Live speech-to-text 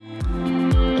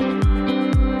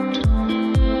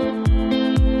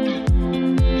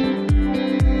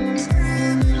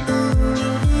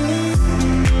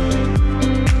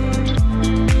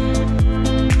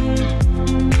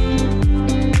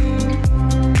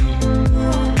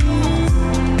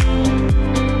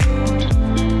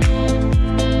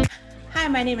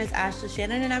is Ashley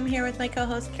Shannon, and I'm here with my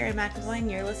co-host Carrie McAvoy, and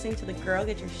you're listening to the Girl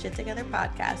Get Your Shit Together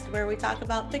podcast, where we talk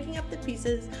about picking up the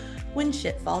pieces when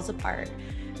shit falls apart.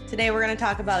 Today we're going to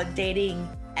talk about dating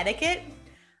etiquette,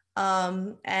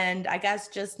 and I guess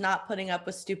just not putting up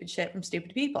with stupid shit from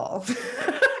stupid people.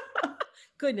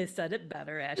 Couldn't have said it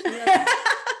better, Ashley.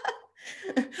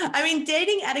 I mean,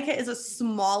 dating etiquette is a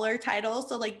smaller title,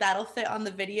 so like that'll fit on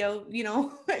the video,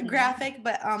 graphic.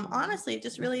 But honestly, it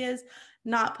just really is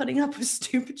not putting up with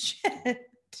stupid shit.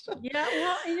 Yeah,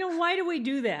 well, why do we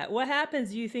do that? What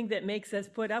happens, do you think, that makes us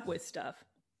put up with stuff?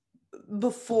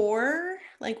 Before,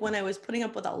 like when I was putting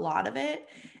up with a lot of it,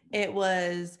 it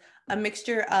was a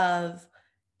mixture of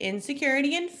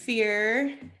insecurity and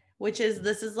fear,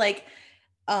 this is like,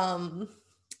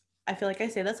 I feel like I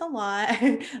say this a lot.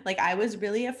 Like I was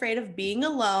really afraid of being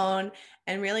alone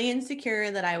and really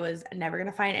insecure that I was never going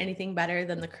to find anything better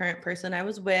than the current person I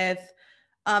was with.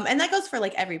 And that goes for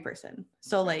like every person.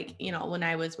 So like, when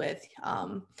I was with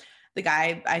the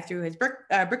guy, I threw his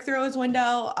brick through his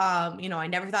window. I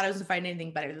never thought I was going to find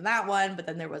anything better than that one, but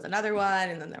then there was another one,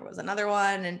 and then there was another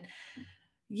one. And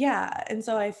yeah. And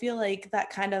so I feel like that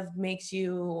kind of makes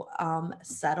you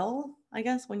settle, I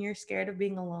guess, when you're scared of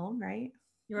being alone, right?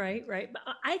 Right. But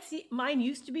I see mine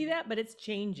used to be that, but it's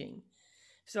changing.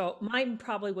 So mine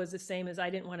probably was the same as I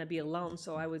didn't want to be alone.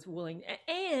 So I was willing.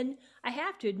 And I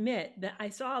have to admit that I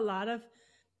saw a lot of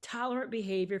tolerant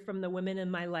behavior from the women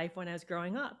in my life when I was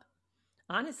growing up.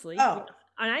 Honestly. Oh.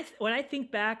 And when I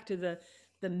think back to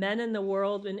the men in the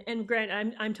world, and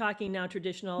Grant, I'm talking now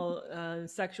traditional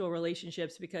sexual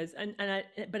relationships, because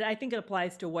but I think it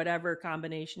applies to whatever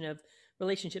combination of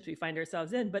relationships we find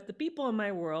ourselves in. But the people in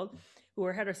my world who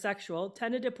are heterosexual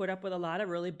tended to put up with a lot of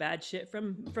really bad shit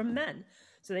from men.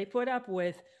 So they put up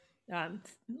with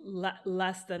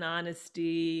less than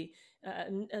honesty,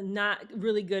 not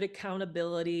really good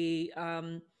accountability,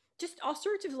 just all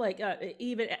sorts of like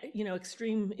even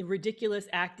extreme ridiculous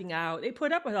acting out. They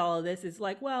put up with all of this. It's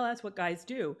like, well, that's what guys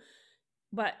do.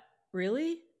 But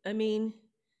really, I mean,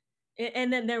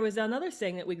 and then there was another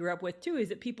saying that we grew up with too, is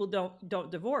that people don't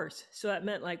divorce. So that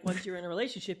meant like once you're in a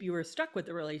relationship, you were stuck with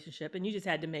the relationship and you just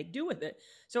had to make do with it.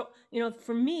 So,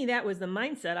 for me, that was the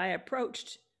mindset I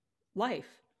approached life.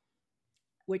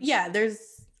 Which, yeah, there's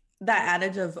that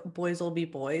adage of boys will be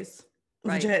boys,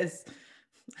 right. which is,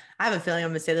 I have a feeling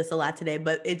I'm gonna say this a lot today,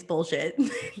 but it's bullshit.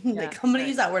 Like I'm gonna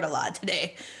use that word a lot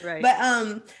today. Right.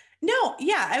 But no,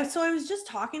 yeah. So I was just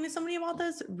talking to somebody about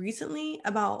this recently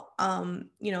about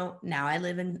now I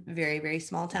live in very, very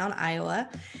small town, Iowa,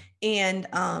 and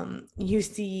you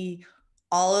see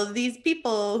all of these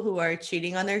people who are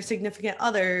cheating on their significant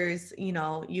others,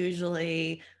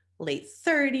 usually late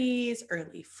 30s,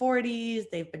 early 40s.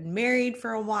 They've been married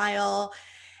for a while.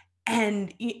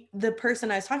 And the person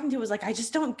I was talking to was like, I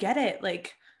just don't get it.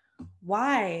 Like,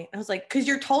 why? And I was like, because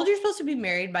you're told you're supposed to be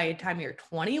married by the time you're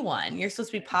 21. You're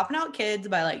supposed to be popping out kids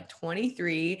by like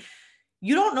 23.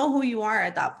 You don't know who you are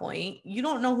at that point. You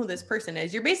don't know who this person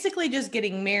is. You're basically just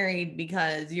getting married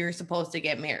because you're supposed to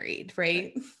get married,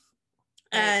 right?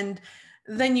 And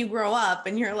then you grow up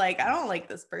and you're like, I don't like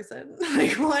this person.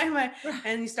 Like, why am I?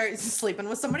 And you start sleeping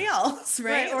with somebody else,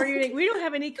 right? Or you think, we don't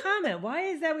have any comment. Why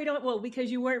is that we don't? Well,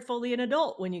 because you weren't fully an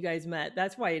adult when you guys met.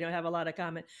 That's why you don't have a lot of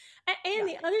comment. And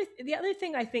the other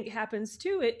thing I think happens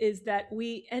too is that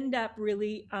we end up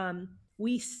really,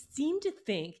 we seem to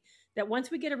think that once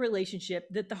we get a relationship,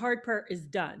 that the hard part is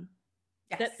done.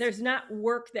 Yes. That there's not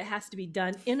work that has to be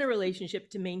done in a relationship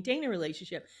to maintain a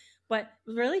relationship. But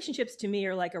relationships to me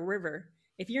are like a river.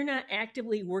 If you're not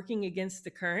actively working against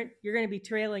the current, you're going to be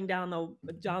trailing down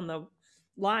the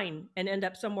line and end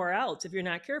up somewhere else if you're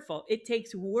not careful. It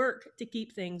takes work to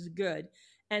keep things good.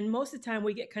 And most of the time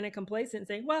we get kind of complacent and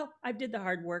say, well, I did the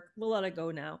hard work. We'll let it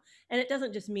go now. And it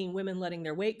doesn't just mean women letting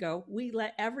their weight go. We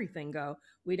let everything go.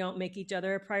 We don't make each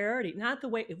other a priority. Not the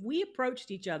way, if we approached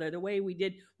each other the way we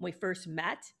did when we first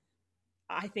met,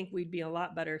 I think we'd be in a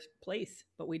lot better place,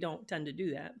 but we don't tend to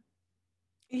do that.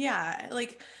 Yeah,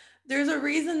 like there's a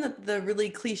reason that the really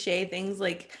cliche things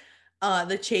like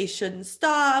the chase shouldn't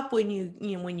stop when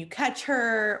when you catch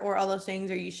her, or all those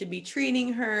things, or you should be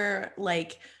treating her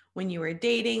like when you were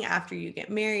dating after you get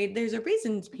married. There's a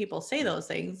reason people say those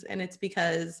things, and it's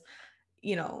because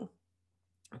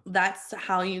that's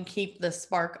how you keep the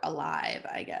spark alive,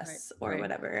 I guess, or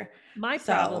whatever. My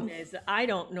problem is that I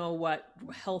don't know what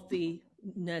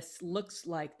healthiness looks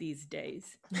like these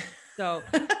days. So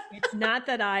it's not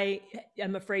that I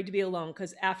am afraid to be alone,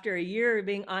 because after a year of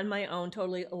being on my own,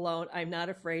 totally alone, I'm not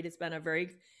afraid. It's been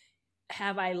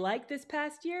have I liked this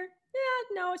past year?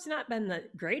 Yeah, no, it's not been the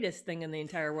greatest thing in the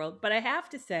entire world, but I have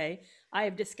to say, I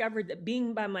have discovered that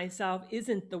being by myself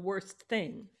isn't the worst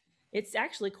thing. It's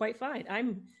actually quite fine.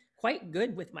 I'm quite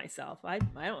good with myself.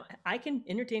 I can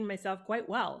entertain myself quite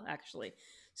well, actually.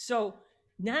 So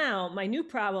now my new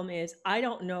problem is I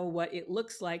don't know what it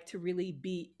looks like to really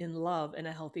be in love in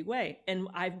a healthy way. And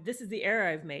I've this is the error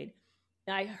I've made.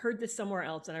 I heard this somewhere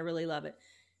else and I really love it.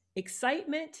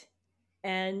 Excitement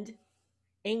and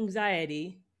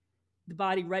anxiety, the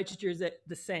body registers it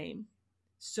the same.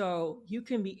 So you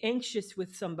can be anxious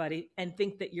with somebody and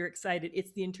think that you're excited.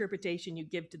 It's the interpretation you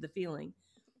give to the feeling.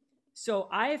 So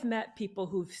I've met people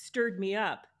who've stirred me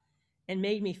up and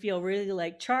made me feel really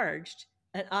like charged.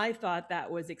 And I thought that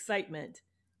was excitement,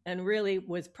 and really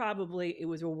was probably, it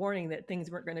was a warning that things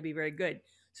weren't going to be very good.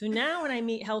 So now when I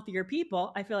meet healthier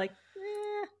people, I feel like,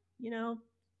 you know,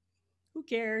 who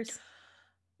cares?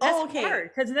 That's Oh, okay.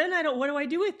 hard because then I don't. What do I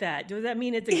do with that? Does that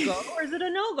mean it's a go or is it a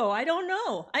no go? I don't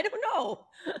know. I don't know.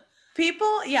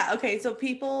 People, yeah, okay. So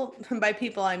people, by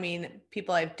people, I mean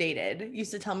people I've dated,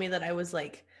 used to tell me that I was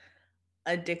like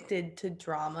addicted to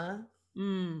drama,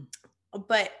 Mm.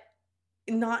 but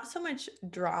not so much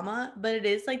drama, but it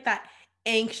is like that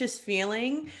anxious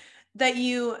feeling that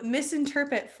you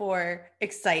misinterpret for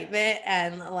excitement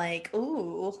and like,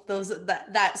 ooh, those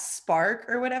that spark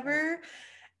or whatever.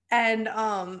 And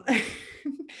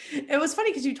it was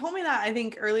funny because you told me that I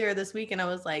think earlier this week, and I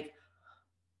was like,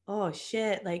 oh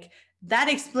shit, like that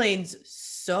explains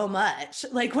so much.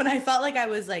 Like when I felt like I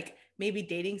was like maybe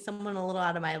dating someone a little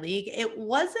out of my league, it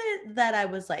wasn't that I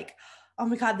was like, oh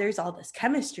my God, there's all this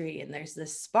chemistry and there's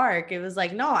this spark. It was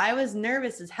like, no, I was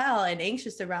nervous as hell and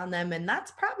anxious around them. And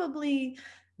that's probably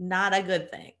not a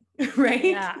good thing. Right?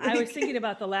 Yeah, I was thinking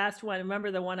about the last one.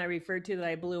 Remember the one I referred to that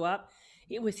I blew up?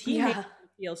 It was he made Yeah. me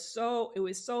feel so. It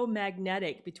was so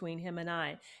magnetic between him and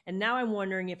I. And now I'm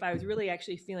wondering if I was really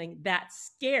actually feeling that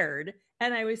scared,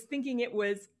 and I was thinking it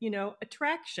was,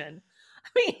 attraction. I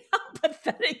mean, how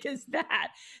pathetic is that?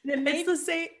 Then It's maybe the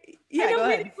same. I Yeah, know go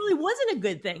maybe ahead. it really wasn't a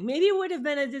good thing. Maybe it would have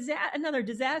been another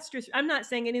disastrous. I'm not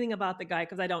saying anything about the guy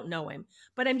because I don't know him,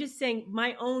 but I'm just saying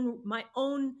my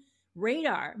own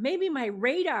radar. Maybe my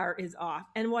radar is off,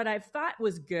 and what I've thought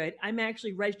was good, I'm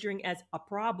actually registering as a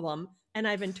problem, and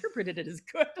I've interpreted it as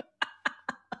good.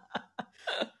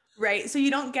 Right. So you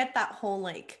don't get that whole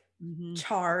like Mhm.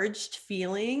 charged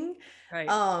feeling. Right.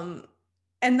 Um,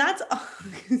 and that's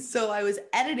so I was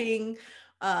editing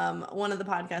one of the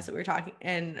podcasts that we were talking,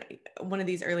 and one of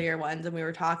these earlier ones, and we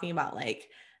were talking about like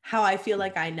how I feel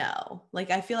like I know.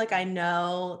 Like I feel like I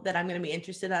know that I'm gonna be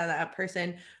interested in that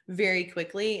person very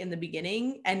quickly in the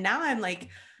beginning. And now I'm like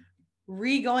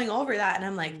re-going over that and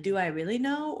I'm like, do I really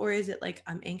know? Or is it like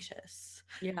I'm anxious?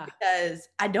 Yeah. Because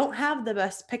I don't have the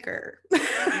best picker.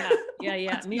 Yeah. Yeah.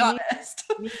 Yeah. Let's be Me honest.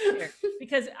 Me neither.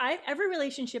 Because every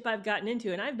relationship I've gotten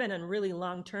into, and I've been in really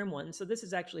long term ones. So this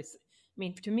is actually, I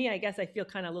mean, to me, I guess I feel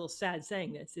kind of a little sad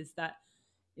saying this. Is that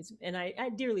it's, and I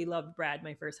dearly loved Brad,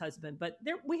 my first husband, but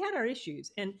we had our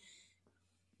issues,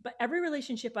 but every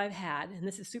relationship I've had, and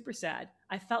this is super sad,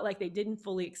 I felt like they didn't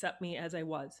fully accept me as I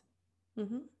was.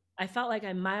 Mhm. I felt like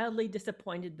I mildly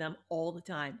disappointed them all the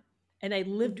time, and I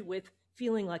lived with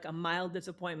feeling like a mild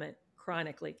disappointment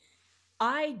chronically.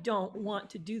 I don't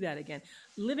want to do that again.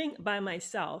 Living by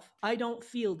myself, I don't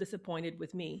feel disappointed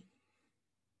with me.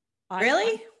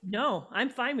 Really? No, I'm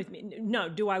fine with me. No,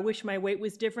 do I wish my weight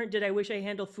was different? Did I wish I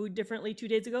handled food differently 2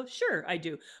 days ago? Sure, I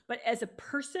do. But as a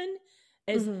person,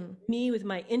 as Mhm. me with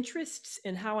my interests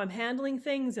and how I'm handling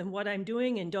things and what I'm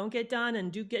doing and don't get done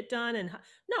and do get done, and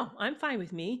no, I'm fine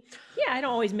with me. Yeah, I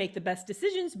don't always make the best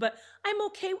decisions, but I'm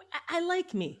okay. I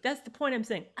like me. That's the point I'm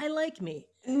saying. I like me.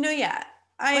 No, yeah.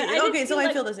 But I didn't Okay, so feel I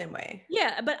like, feel the same way.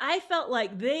 yeah, but I felt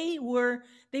like they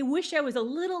wish I was a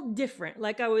little different,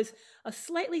 like I was a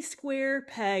slightly square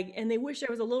peg, and they wish I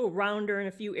was a little rounder in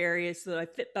a few areas so that I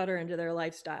fit better into their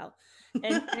lifestyle.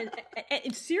 And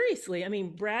seriously, I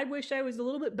mean, Brad wished I was a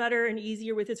little bit better and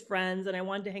easier with his friends, and I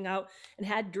wanted to hang out and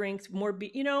had drinks more,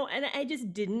 and I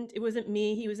just didn't. It wasn't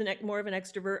me. He was more of an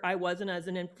extrovert. I wasn't as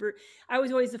an introvert. I was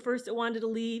always the first that wanted to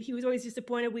leave. He was always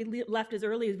disappointed we left as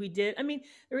early as we did. I mean,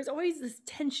 there was always this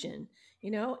tension,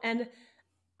 and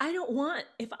I don't want,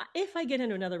 if I get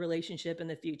into another relationship in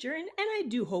the future, and I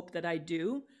do hope that I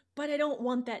do, but I don't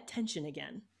want that tension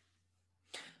again.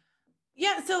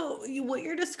 Yeah, so what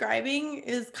you're describing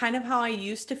is kind of how I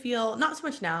used to feel, not so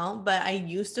much now, but I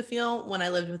used to feel when I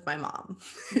lived with my mom.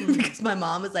 Mm, Because my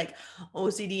mom is like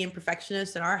OCD and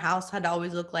perfectionist, and our house had to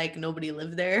always look like nobody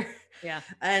lived there. yeah.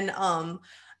 And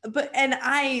But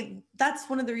that's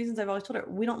one of the reasons I've always told her,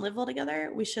 we don't live well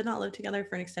together. We should not live together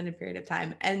for an extended period of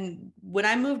time. And when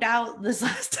I moved out this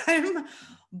last time,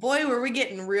 boy, were we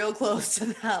getting real close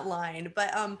to that line.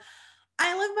 But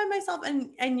I live by myself,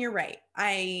 and you're right.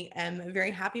 I am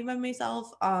very happy by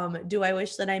myself. Do I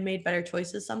wish that I made better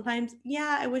choices sometimes?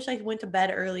 Yeah, I wish I went to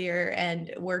bed earlier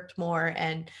and worked more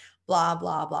and blah,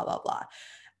 blah, blah, blah, blah.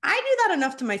 I do that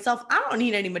enough to myself. I don't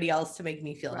need anybody else to make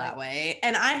me feel that way.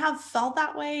 And I have felt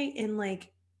that way in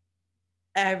like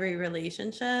every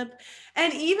relationship,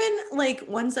 and even like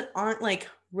ones that aren't like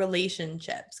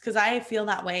relationships, because I feel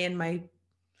that way in my,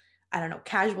 I don't know,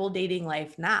 casual dating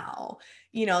life now.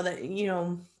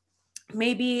 That,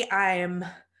 maybe I'm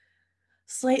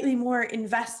slightly more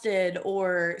invested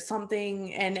or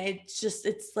something, and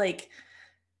it's like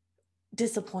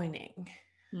disappointing.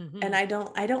 And I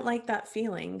don't like that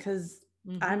feeling, because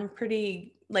I'm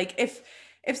pretty like, if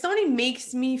somebody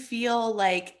makes me feel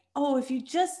like, oh, if you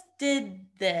just did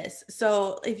this,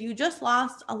 so if you just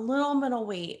lost a little bit of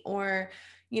weight, or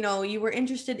you were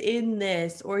interested in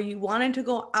this, or you wanted to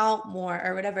go out more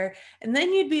or whatever, and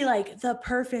then you'd be like the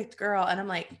perfect girl, and I'm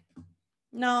like,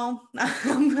 no,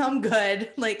 I'm good.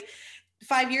 Like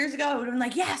 5 years ago, I would have been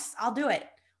like, yes, I'll do it,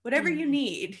 whatever you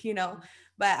need,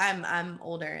 but I'm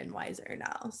older and wiser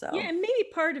now. So yeah, and maybe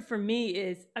part of for me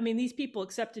is, I mean, these people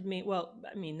accepted me. Well,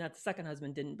 I mean, not the second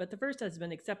husband didn't, but the first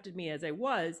husband accepted me as I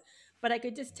was. But I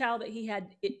could just tell that he had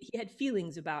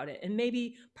feelings about it, and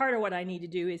maybe part of what I need to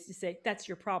do is to say, that's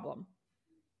your problem.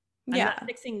 I'm not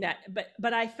fixing that.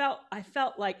 But I felt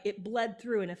like it bled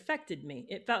through and affected me.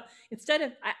 It felt, instead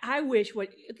of, I wish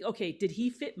okay, did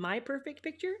he fit my perfect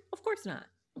picture? Of course not.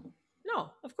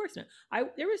 No, of course not.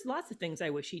 There was lots of things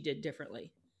I wish he did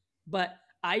differently, but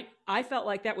I felt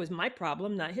like that was my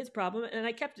problem, not his problem, and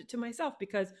I kept it to myself,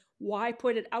 because why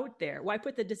put it out there? Why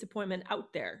put the disappointment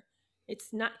out there?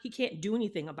 It's not, he can't do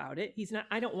anything about it. He's not,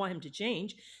 I don't want him to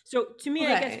change. So to me,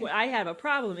 I guess what I have a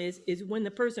problem is when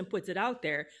the person puts it out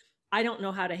there, I don't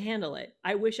know how to handle it.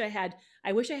 I wish I had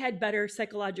better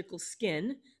psychological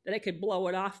skin, that I could blow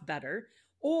it off better.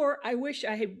 Or I wish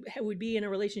would be in a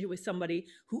relationship with somebody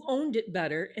who owned it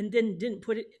better, and then didn't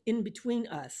put it in between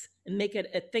us and make it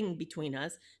a thing between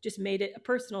us. Just made it a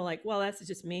personal, like, well, that's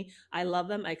just me. I love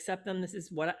them. I accept them. This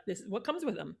is what comes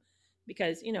with them.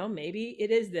 Because, maybe it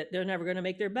is that they're never going to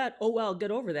make their bed. Oh, well, get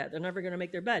over that. They're never going to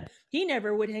make their bed. He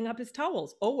never would hang up his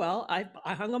towels. Oh, well, I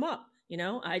hung them up.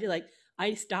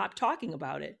 I stopped talking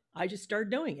about it. I just started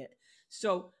doing it.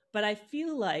 So, but I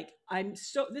feel like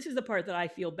this is the part that I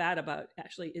feel bad about,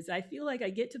 Ashley, is I feel like I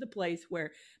get to the place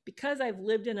where, because I've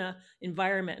lived in a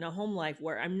environment, in a home life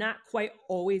where I'm not quite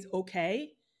always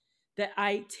okay, that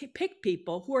I pick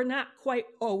people who are not quite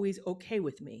always okay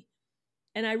with me.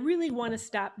 And I really want to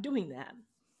stop doing that.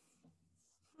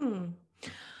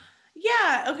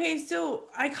 Yeah. Okay. So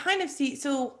I kind of see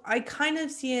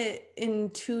it in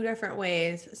two different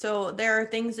ways. So there are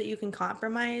things that you can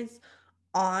compromise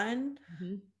on,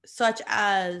 such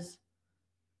as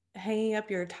hanging up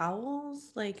your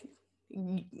towels. Like,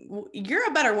 you're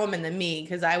a better woman than me,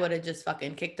 because I would have just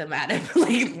fucking kicked them at him.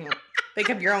 Like, pick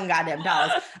up your own goddamn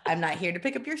towels. I'm not here to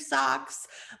pick up your socks.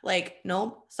 Like,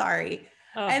 nope, sorry.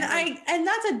 And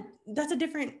that's a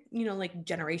different, like,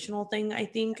 generational thing, I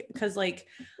think, because like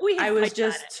we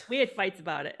had fights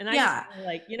about it, and I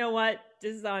like, you know what,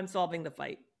 this is how I'm solving the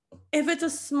fight. If it's a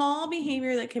small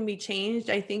behavior that can be changed,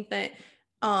 I think that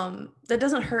that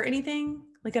doesn't hurt anything.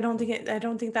 Like, I don't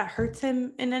think that hurts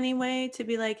him in any way, to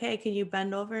be like, hey, can you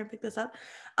bend over and pick this up?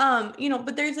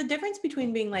 But there's a difference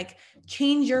between being like,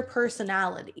 change your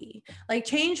personality, like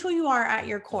change who you are at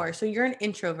your core. So you're an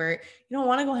introvert. You don't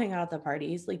want to go hang out at the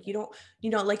parties. Like, you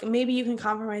don't, like, maybe you can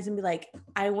compromise and be like,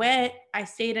 I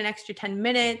stayed an extra 10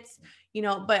 minutes,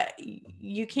 but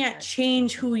you can't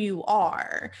change who you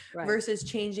are versus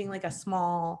changing like a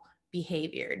small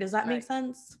behavior. Does that make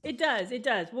sense? It does.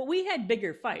 Well, we had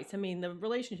bigger fights. I mean, the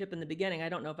relationship in the beginning, I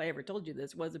don't know if I ever told you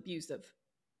this, was abusive.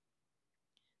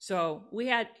 So we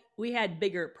had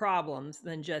bigger problems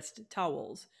than just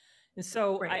towels. And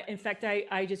so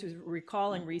I just was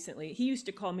recalling recently, he used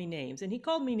to call me names, and he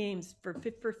called me names for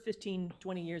 15,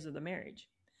 20 years of the marriage.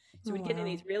 So we'd get in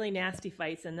these really nasty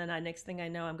fights, and then next thing I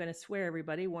know, I'm going to swear,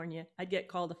 everybody, warn you, I'd get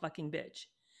called a fucking bitch.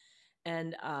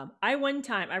 And I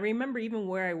remember even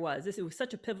where I was. It was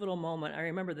such a pivotal moment. I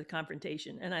remember the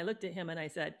confrontation. And I looked at him and I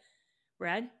said,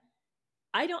 Brad,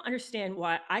 I don't understand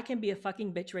why I can be a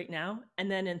fucking bitch right now, and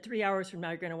then in 3 hours from now,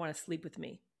 you're going to want to sleep with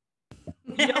me.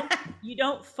 You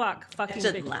don't fucking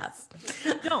bitches.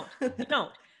 You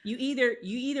don't. You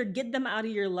either get them out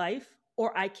of your life,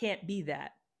 or I can't be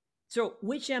that. So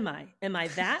which am I? Am I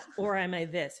that, or am I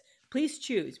this? Please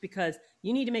choose, because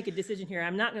you need to make a decision here.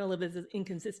 I'm not going to live with this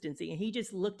inconsistency. And he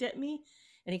just looked at me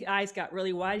and his eyes got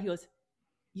really wide. He goes,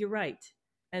 you're right.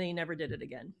 And he never did it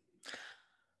again.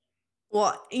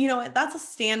 Well, you know what? That's a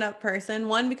stand-up person.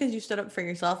 One, because you stood up for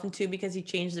yourself, and two, because you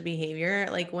changed the behavior.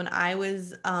 Like when I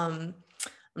was, I'm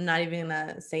not even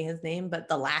gonna say his name, but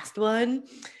the last one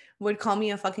would call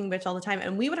me a fucking bitch all the time.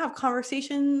 And we would have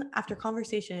conversation after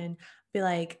conversation, be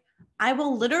like, I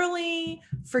will literally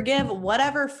forgive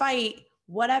whatever fight,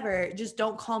 whatever. Just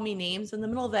don't call me names in the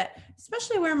middle of it,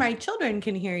 especially where my children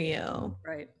can hear you.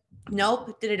 Right.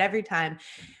 Nope, did it every time.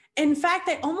 In fact,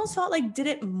 I almost felt like did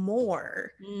it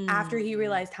more after he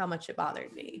realized how much it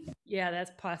bothered me. Yeah,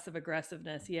 that's passive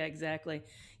aggressiveness. Yeah, exactly.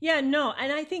 Yeah, no,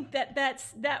 and I think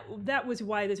that was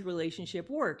why this relationship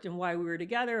worked and why we were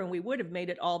together, and we would have made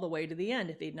it all the way to the end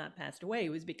if he'd not passed away. It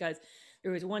was because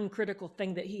there was one critical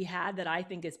thing that he had that I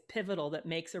think is pivotal, that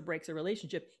makes or breaks a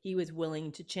relationship. He was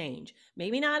willing to change.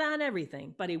 Maybe not on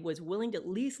everything, but he was willing to at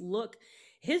least look.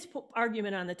 His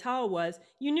argument on the towel was,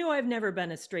 you knew I've never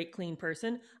been a straight, clean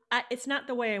person. It's not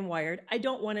the way I'm wired. I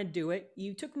don't want to do it.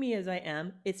 You took me as I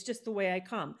am. It's just the way I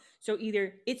come. So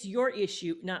either it's your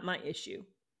issue, not my issue.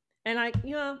 And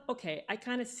okay, I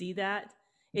kind of see that.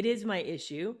 It is my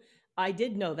issue. I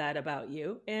did know that about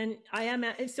you. And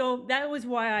so that was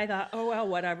why I thought, oh, well,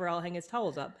 whatever, I'll hang his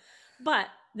towels up. But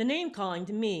the name calling,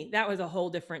 to me, that was a whole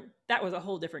different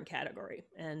category.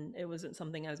 And it wasn't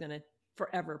something I was going to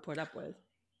forever put up with.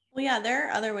 Well, yeah, there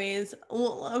are other ways.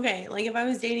 Well, okay, like if I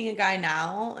was dating a guy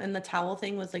now and the towel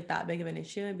thing was like that big of an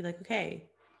issue, I'd be like, okay,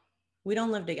 we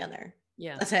don't live together.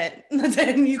 Yeah. That's it. That's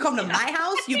it. You come to my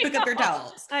house, you pick up your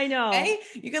towels. I know. Okay?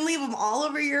 You can leave them all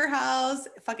over your house,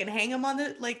 fucking hang them on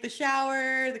the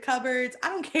shower, the cupboards. I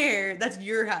don't care. That's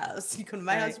your house. You come to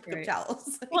my house, you pick up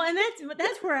towels. Well, and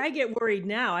that's where I get worried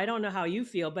now. I don't know how you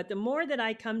feel, but the more that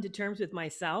I come to terms with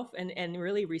myself and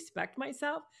really respect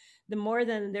myself, the more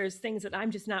than there's things that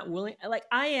I'm just not willing. Like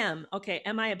I am. Okay.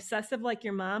 Am I obsessive like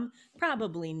your mom?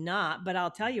 Probably not, but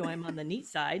I'll tell you, I'm on the neat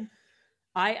side.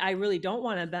 I really don't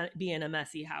want to be in a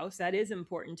messy house. That is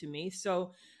important to me.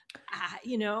 So,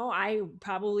 I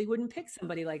probably wouldn't pick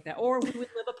somebody like that, or we would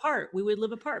live apart. We would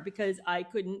live apart because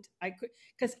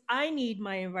because I need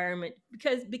my environment,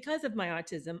 because of my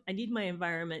autism, I need my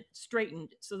environment straightened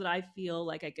so that I feel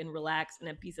like I can relax and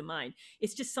have peace of mind.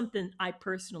 It's just something I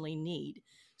personally need.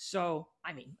 So,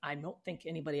 I don't think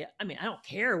I don't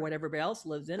care what everybody else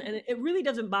lives in. And it really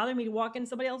doesn't bother me to walk in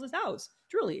somebody else's house.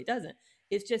 Truly, it doesn't.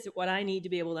 It's just what I need to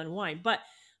be able to unwind. But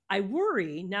I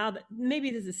worry now that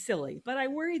maybe this is silly, but I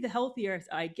worry the healthier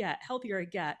I get,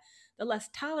 the less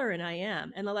tolerant I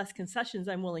am and the less concessions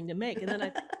I'm willing to make. And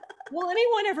then will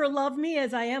anyone ever love me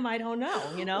as I am? I don't know,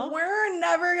 We're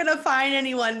never going to find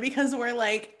anyone because we're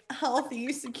like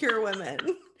healthy, secure women.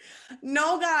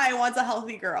 No guy wants a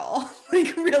healthy girl.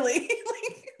 Like really,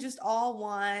 like just all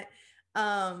want,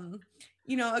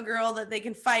 a girl that they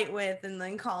can fight with and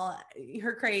then call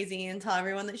her crazy and tell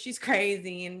everyone that she's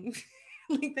crazy. And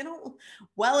like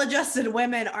well-adjusted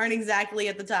women aren't exactly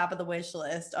at the top of the wish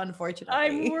list, unfortunately.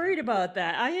 I'm worried about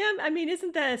that. I am.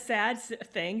 Isn't that a sad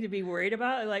thing to be worried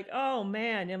about? Like, oh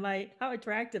man, how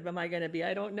attractive am I going to be?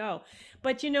 I don't know.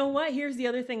 But you know what? Here's the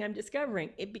other thing I'm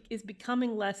discovering. It is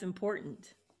becoming less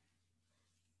important.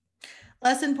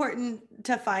 Less important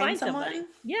to find someone? Somebody.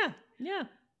 Yeah.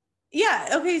 Yeah.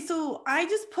 Okay. So I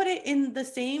just put it in the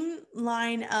same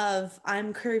line of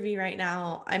I'm curvy right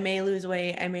now. I may lose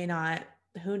weight. I may not.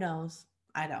 Who knows?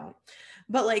 I don't.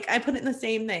 But like I put it in the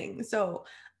same thing. So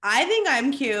I think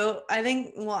I'm cute. I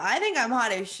think I'm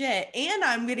hot as shit and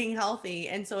I'm getting healthy.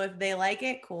 And so if they like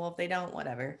it, cool. If they don't,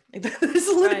 whatever. Like,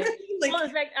 right. Well,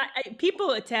 in fact,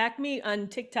 people attack me on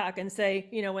TikTok and say,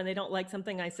 when they don't like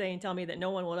something I say and tell me that no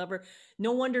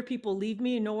wonder people leave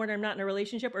me, no wonder I'm not in a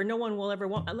relationship, or no one will ever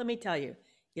want. Let me tell you,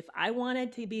 if I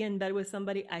wanted to be in bed with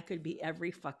somebody, I could be every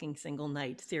fucking single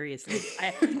night. Seriously.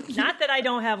 Not that I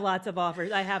don't have lots of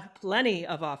offers. I have plenty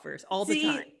of offers all the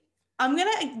time. I'm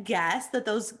going to guess that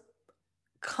those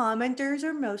commenters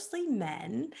are mostly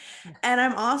men. And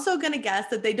I'm also going to guess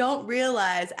that they don't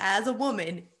realize as a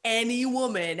woman, any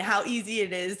woman, how easy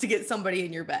it is to get somebody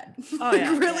in your bed. Oh,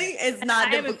 yeah. Really? It's not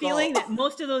difficult. I have a feeling that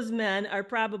most of those men are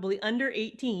probably under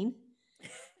 18.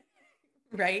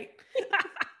 Right?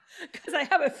 Because I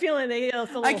have a feeling they yell.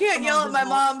 I can't yell at my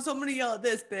mom, so I'm going to yell at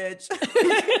this bitch.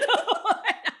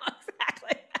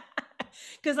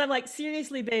 Because I'm like,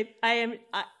 seriously, babe, I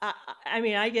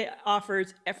get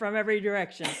offers from every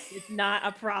direction. It's not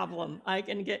a problem. I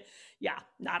can get,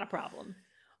 not a problem.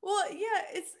 Well, yeah,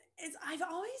 it's I've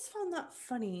always found that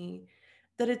funny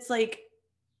that it's like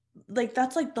like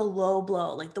that's like the low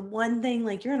blow, like the one thing,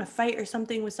 like you're in a fight or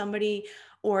something with somebody,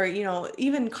 or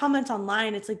even comments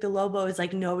online, it's like the low blow is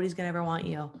like nobody's gonna ever want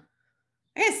you.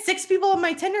 I got 6 people on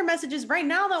my Tinder messages right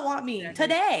now that want me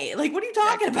today. Like, what are you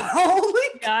talking about?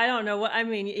 Like, yeah, I don't know what I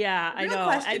mean. Yeah, I know. The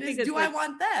question I think is, do I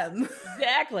want them?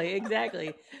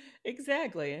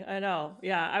 Exactly. I know.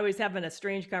 Yeah, I was having a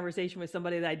strange conversation with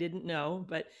somebody that I didn't know,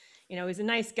 but he's a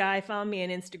nice guy. Found me on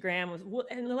Instagram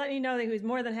and let me know that he was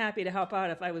more than happy to help out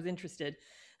if I was interested.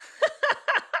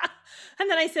 And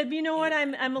then I said, you know what?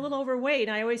 I'm a little overweight.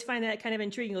 And I always find that kind of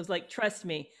intriguing. It was like, trust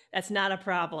me, that's not a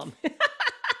problem.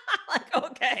 Like,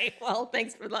 okay, well,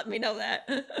 thanks for letting me know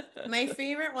that. My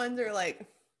favorite ones are like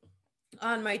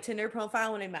on my Tinder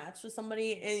profile when I match with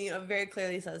somebody, and very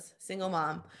clearly says single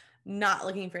mom, not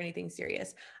looking for anything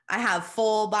serious. I have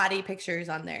full body pictures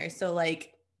on there, so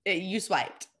like you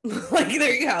swiped, like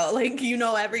there you go, like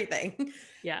everything.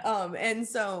 Yeah. And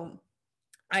so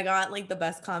I got like the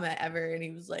best comment ever, and he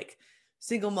was like,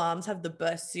 "Single moms have the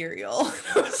best cereal."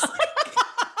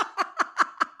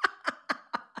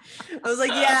 I was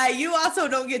like, yeah, you also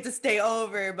don't get to stay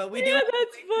over, but we do. That's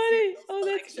funny. Oh,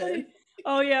 that's funny.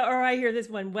 Oh yeah, or I hear this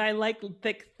one. I like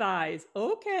thick thighs.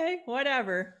 Okay,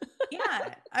 whatever.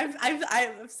 Yeah,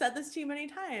 I've said this to you many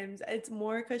times. It's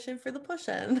more cushion for the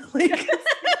pushing. Like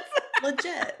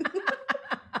legit.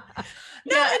 No,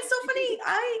 it's so funny.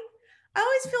 I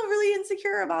always feel really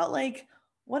insecure about like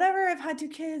whatever. I've had 2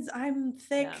 kids. I'm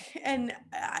thick, and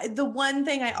the one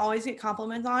thing I always get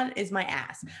compliments on is my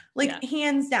ass. Like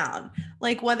hands down.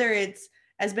 Like whether it's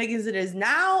as big as it is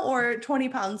now or 20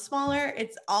 pounds smaller,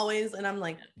 it's always, and I'm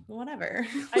like, whatever.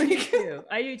 I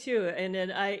do too. And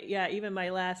then even my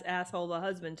last asshole, the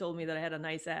husband, told me that I had a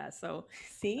nice ass. So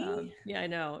see, yeah, I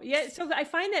know. Yeah. So I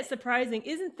find that surprising.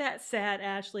 Isn't that sad,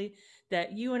 Ashley,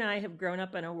 that you and I have grown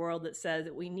up in a world that says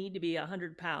that we need to be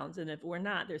 100 pounds. And if we're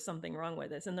not, there's something wrong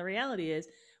with us. And the reality is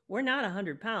we're not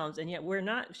 100 pounds, and yet we're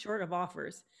not short of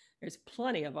offers. There's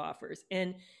plenty of offers.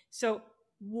 And so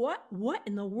what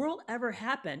in the world ever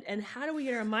happened, and how do we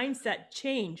get our mindset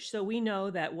changed so we know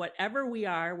that whatever we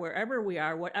are, wherever we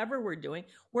are, whatever we're doing,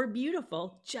 we're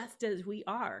beautiful just as we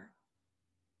are?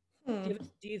 Do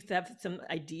you have some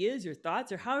ideas or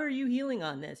thoughts, or how are you healing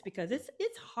on this? Because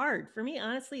it's hard for me,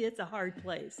 honestly. It's a hard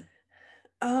place.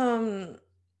 I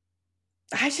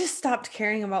just stopped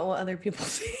caring about what other people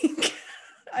think.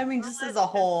 I mean, just as a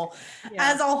whole,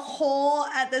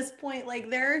 at this point, like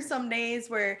there are some days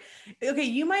where, okay,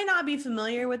 you might not be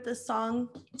familiar with this song,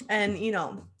 and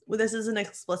this is an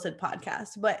explicit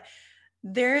podcast, but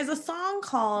there is a song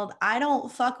called "I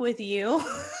Don't Fuck With You."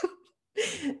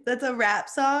 That's a rap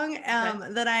song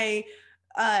that I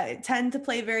tend to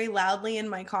play very loudly in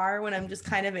my car when I'm just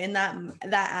kind of in that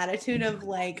attitude of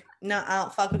like, no, I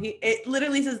don't fuck with you. It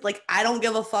literally says like, I don't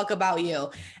give a fuck about you.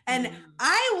 And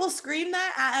I will scream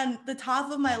that at the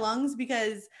top of my lungs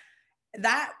because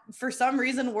that for some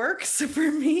reason works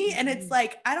for me. And it's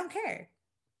like, I don't care.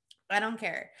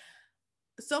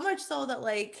 So much so that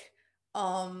like,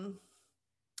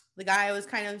 the guy I was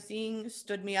kind of seeing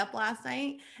stood me up last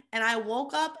night, and I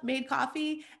woke up, made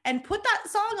coffee, and put that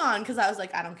song on because I was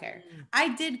like, I don't care. I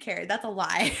did care. That's a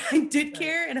lie. I did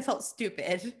care, and it felt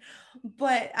stupid.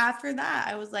 But after that,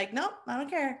 I was like, nope, I don't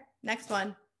care. Next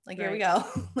one. Like, here we go.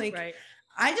 Like,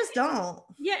 I just don't.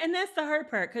 Yeah, and that's the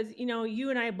hard part because, you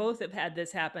and I both have had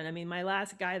this happen. I mean, my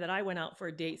last guy that I went out for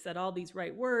a date said all these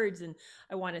right words, and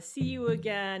I want to see you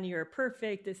again. You're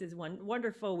perfect. This is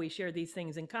wonderful. We share these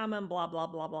things in common, blah, blah,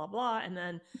 blah, blah, blah. And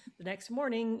then the next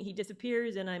morning he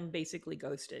disappears and I'm basically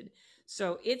ghosted.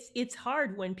 So it's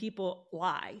hard when people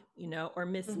lie, or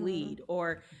mislead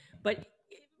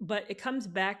but it comes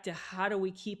back to how do we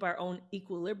keep our own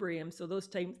equilibrium so those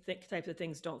types of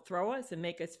things don't throw us and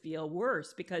make us feel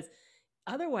worse, because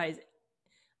otherwise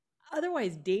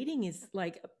dating is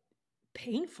like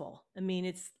painful. I mean,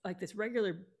 it's like this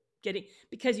regular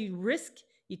because you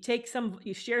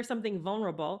share something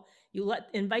vulnerable, you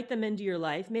invite them into your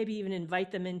life, maybe even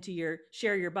invite them into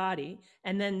share your body.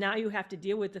 And then now you have to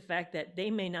deal with the fact that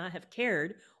they may not have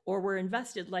cared or were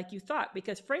invested like you thought,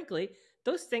 because frankly,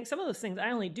 some of those things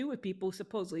I only do with people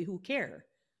supposedly who care.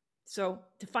 So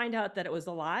to find out that it was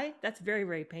a lie, that's very,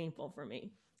 very painful for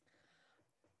me.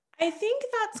 I think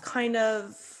that's kind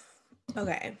of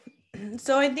okay.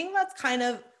 So I think that's kind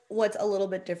of what's a little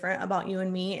bit different about you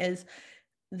and me is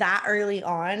that early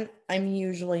on, I'm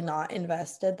usually not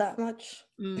invested that much.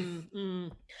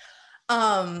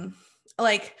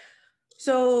 Like,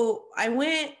 so I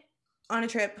went on a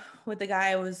trip with the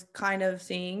guy I was kind of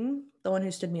seeing, the one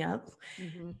who stood me up,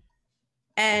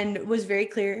 and was very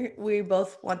clear. We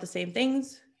both want the same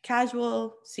things,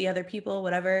 casual, see other people,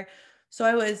 whatever. So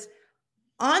I was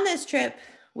on this trip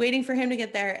waiting for him to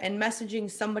get there and messaging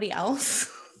somebody else.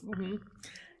 Mm-hmm.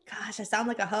 Gosh, I sound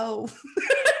like a hoe.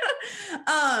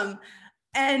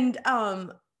 And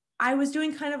I was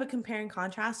doing kind of a compare and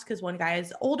contrast because one guy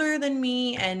is older than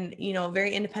me and, you know,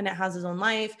 very independent, has his own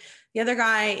life. The other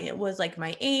guy was like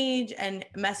my age and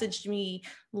messaged me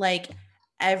like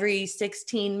every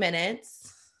 16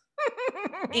 minutes.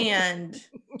 And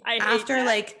after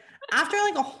like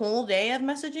a whole day of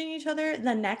messaging each other,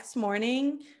 the next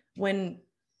morning when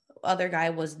other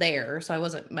guy was there, so I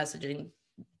wasn't messaging,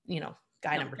 you know,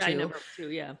 guy number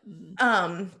two, yeah.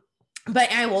 Mm-hmm.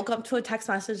 But I woke up to a text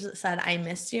message that said, I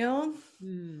missed you.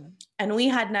 And we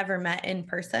had never met in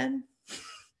person.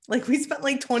 Like we spent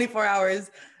like 24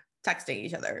 hours texting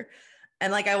each other.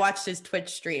 And like I watched his Twitch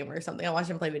stream or something. I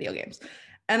watched him play video games.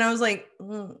 And I was like,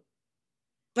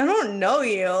 I don't know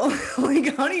you.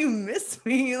 Like, how do you miss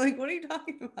me? Like, what are you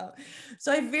talking about?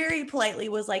 So I very politely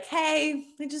was like, hey,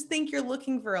 I just think you're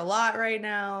looking for a lot right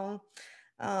now.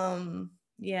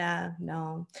 Yeah,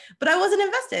 no, but I wasn't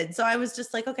invested. So I was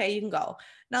just like, okay, you can go.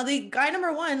 Now the guy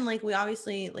number one, like we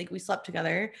obviously, like we slept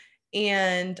together.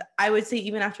 And I would say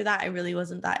even after that, I really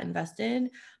wasn't that invested.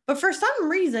 But for some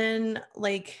reason,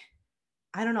 like,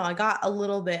 I don't know, I got a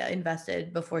little bit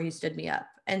invested before he stood me up.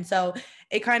 And so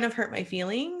it kind of hurt my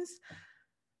feelings.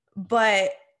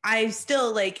 But I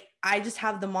still like, I just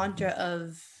have the mantra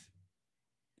of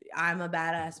I'm a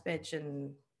badass bitch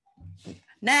and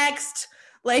next.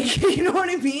 Like, you know what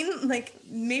I mean? Like,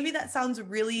 maybe that sounds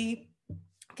really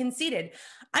conceited.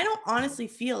 I don't honestly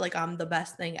feel like I'm the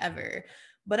best thing ever,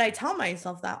 but I tell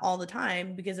myself that all the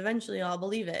time because eventually I'll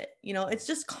believe it. You know, it's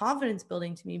just confidence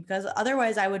building to me because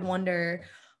otherwise I would wonder,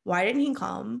 why didn't he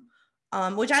come?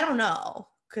 Which I don't know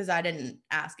because I didn't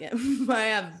ask him.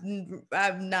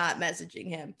 I'm not messaging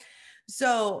him.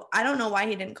 So I don't know why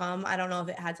he didn't come. I don't know if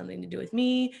it had something to do with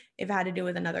me, if it had to do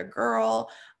with another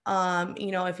girl,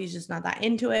 you know, if he's just not that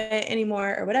into it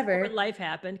anymore or whatever. Or life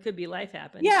happened. Could be life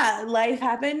happened. Yeah, life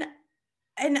happened.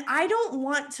 And I don't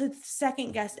want to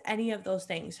second guess any of those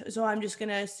things. So I'm just going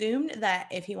to assume that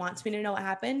if he wants me to know what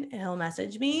happened, he'll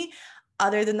message me.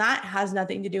 Other than that, has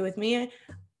nothing to do with me.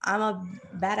 I'm a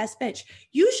badass bitch.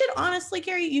 You should honestly,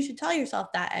 Carrie, you should tell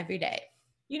yourself that every day.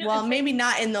 You know, well, maybe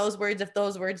not in those words if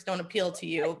those words don't appeal to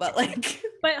you, but like.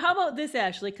 But how about this,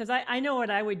 Ashley? Because I know what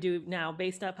I would do now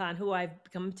based upon who I've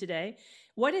become today.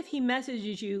 What if he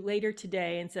messages you later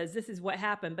today and says, this is what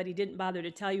happened, but he didn't bother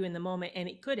to tell you in the moment, and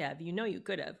it could have. You know you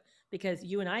could have, because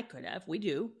you and I could have. We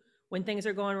do. When things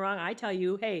are going wrong, I tell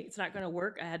you, hey, it's not going to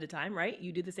work ahead of time, right?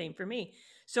 You do the same for me.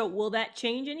 So will that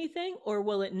change anything, or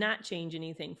will it not change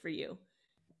anything for you?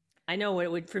 I know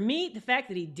it would. For me, the fact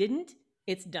that he didn't,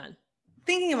 it's done.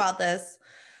 Thinking about this,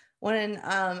 when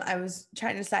I was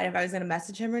trying to decide if I was going to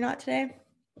message him or not today,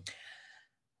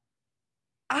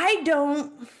 I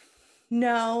don't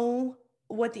know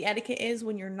what the etiquette is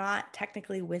when you're not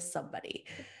technically with somebody.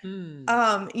 You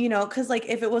know, because like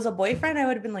if it was a boyfriend, I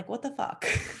would have been like, what the fuck?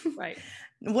 Right.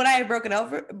 Would I have broken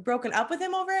up with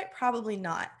him over it? Probably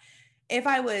not. If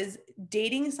I was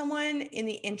dating someone in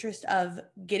the interest of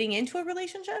getting into a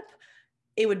relationship,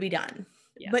 it would be done.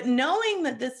 Yeah. But knowing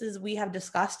that we have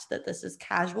discussed that this is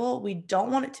casual, we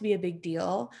don't want it to be a big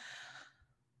deal.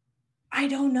 I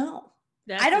don't know.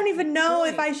 I don't even know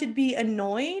if I should be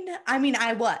annoyed. I mean,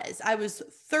 I was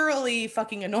thoroughly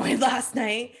fucking annoyed last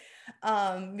night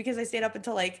because I stayed up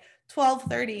until like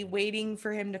 12:30 waiting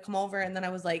for him to come over. And then I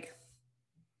was like,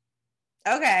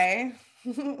 okay.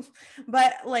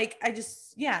 But like, I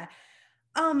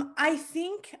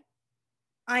think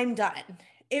I'm done.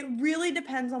 It really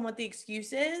depends on what the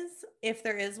excuse is, if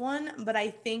there is one, but I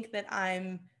think that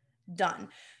I'm done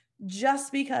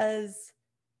just because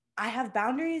I have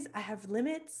boundaries. I have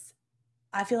limits.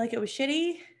 I feel like it was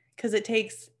shitty because it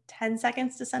takes 10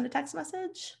 seconds to send a text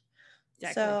message.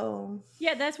 Exactly. So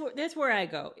yeah, that's where I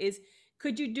go is,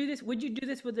 could you do this? Would you do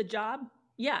this with a job?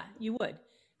 Yeah, you would.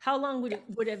 How long would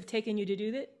it have taken you to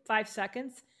do that? 5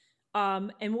 seconds.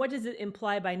 And what does it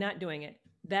imply by not doing it?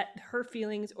 That her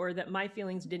feelings or that my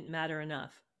feelings didn't matter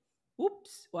enough.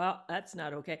 Oops. Well, that's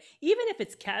not okay. Even if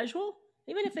it's casual,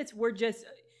 even if we're just,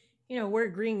 we're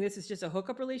agreeing this is just a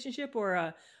hookup relationship or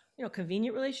a,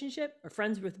 convenient relationship or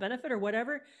friends with benefit or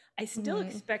whatever, I still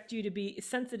expect you to be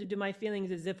sensitive to my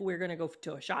feelings as if we're going to go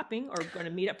to a shopping or going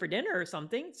to meet up for dinner or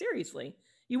something. Seriously.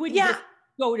 You wouldn't just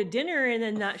go to dinner and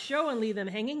then not show and leave them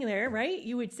hanging there, right?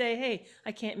 You would say, hey,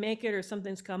 I can't make it or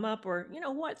something's come up or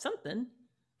something.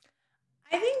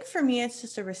 I think for me, it's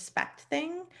just a respect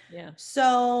thing. Yeah.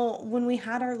 So when we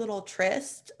had our little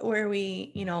tryst where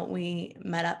we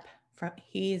met up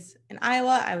he's in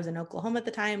Iowa, I was in Oklahoma at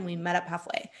the time. We met up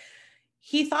halfway.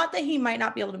 he thought that he might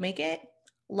not be able to make it,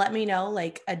 let me know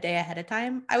like a day ahead of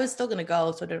time. I was still going to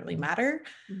go, so it didn't really matter.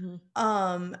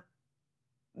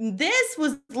 This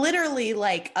was literally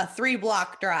like a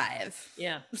 3-block drive.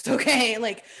 Yeah. It's okay.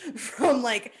 Like from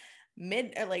like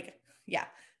mid or like, yeah,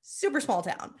 super small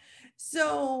town.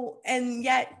 So, and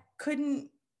yet couldn't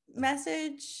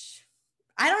message.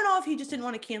 I don't know if he just didn't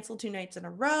want to cancel 2 nights in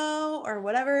a row or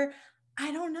whatever.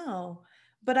 I don't know.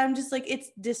 But I'm just like,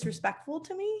 it's disrespectful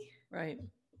to me. Right.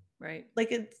 Right.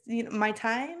 Like it's, you know, my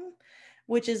time,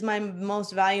 which is my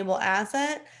most valuable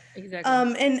asset. Exactly.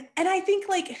 And I think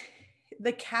like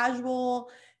the casual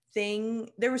thing,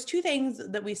 there was 2 things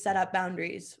that we set up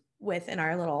boundaries with in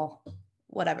our little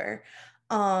whatever.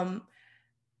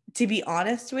 To be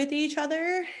honest with each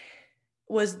other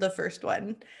was the first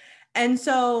one. And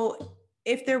so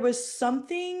if there was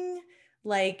something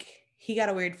like he got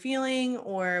a weird feeling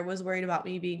or was worried about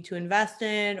me being too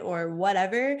invested or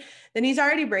whatever, then he's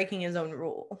already breaking his own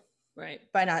rule. Right.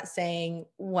 By not saying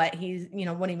what he's, you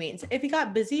know, what he means. If he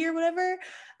got busy or whatever,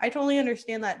 I totally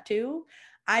understand that too.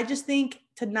 I just think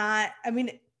to not, I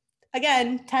mean,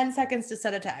 again, 10 seconds to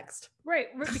set a text. Right.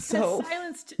 Because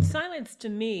silence to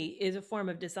me is a form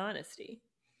of dishonesty.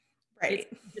 Right.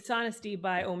 It's dishonesty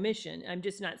by omission. I'm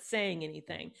just not saying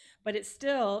anything, but it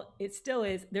still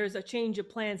is, there's a change of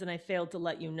plans and I failed to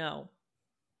let you know,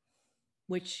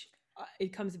 which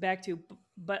it comes back to,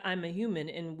 but I'm a human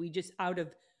and we just out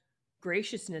of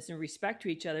graciousness and respect to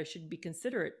each other should be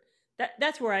considerate.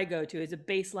 That's where I go to, is a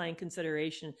baseline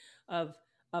consideration of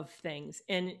things.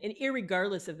 And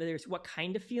irregardless of there's what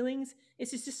kind of feelings,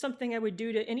 it's just something I would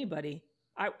do to anybody.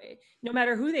 No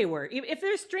matter who they were. If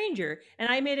they're a stranger and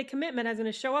I made a commitment I was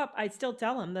going to show up, I'd still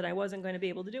tell them that I wasn't going to be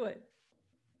able to do it.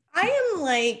 I am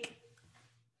like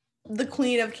the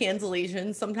queen of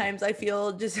cancellation. Sometimes I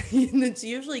feel just, it's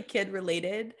usually kid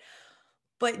related,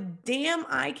 but damn,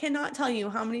 I cannot tell you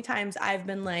how many times I've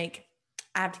been like,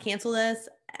 I have to cancel this.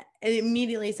 And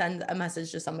immediately send a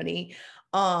message to somebody.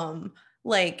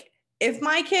 Like if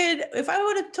I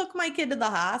would have took my kid to the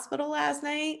hospital last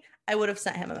night, I would have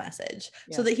sent him a message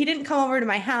so that he didn't come over to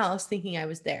my house thinking I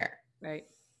was there. Right.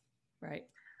 Right.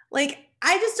 Like,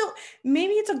 I just don't,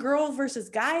 maybe it's a girl versus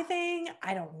guy thing.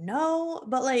 I don't know,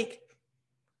 but like,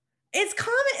 it's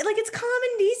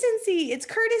common decency. It's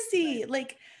courtesy. Right.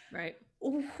 Like, right.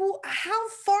 How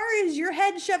far is your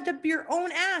head shoved up your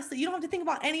own ass that you don't have to think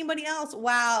about anybody else?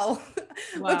 Wow.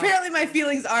 Apparently my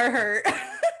feelings are hurt.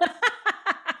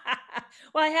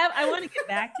 Well, I want to get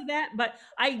back to that, but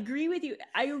I agree with you.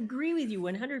 I agree with you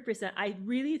 100%. I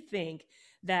really think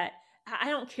that I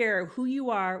don't care who you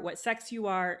are, what sex you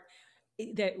are,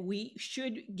 that we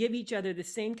should give each other the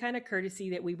same kind of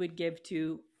courtesy that we would give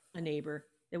to a neighbor,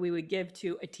 that we would give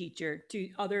to a teacher, to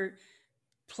other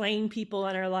plain people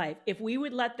in our life. If we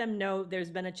would let them know there's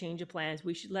been a change of plans,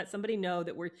 we should let somebody know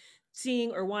that we're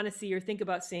seeing or want to see or think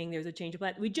about seeing there's a change of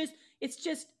plan. It's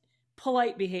just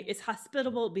polite behavior. It's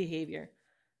hospitable behavior.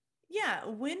 Yeah.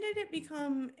 When did it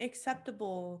become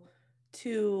acceptable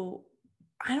to,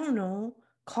 I don't know,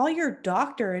 call your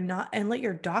doctor and let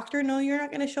your doctor know you're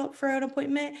not going to show up for an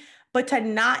appointment, but to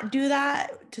not do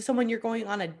that to someone you're going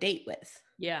on a date with?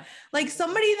 Yeah. Like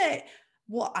somebody that,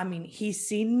 well, I mean, he's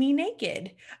seen me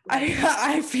naked. Right.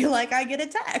 I feel like I get a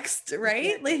text,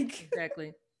 right?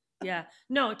 Exactly. Yeah.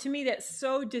 No, to me, that's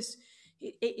so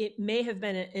it may have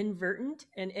been an inadvertent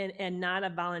and not a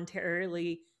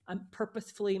voluntarily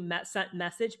purposefully sent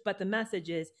message, but the message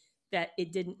is that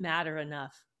it didn't matter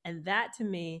enough. And that to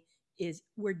me is,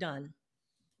 we're done.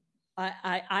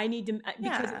 I need to,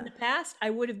 because in the past I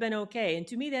would have been okay. And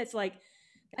to me, that's like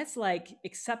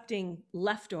accepting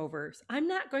leftovers. I'm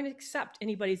not going to accept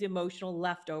anybody's emotional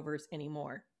leftovers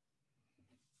anymore.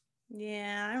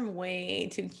 Yeah, I'm way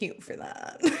too cute for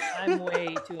that. I'm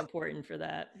way too important for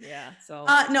that. Yeah. So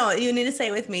no, you need to say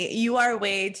it with me. You are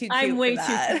way too cute. I'm way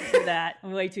too cute for that.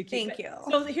 I'm way too cute. Thank you.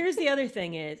 So here's the other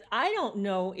thing is, I don't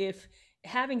know if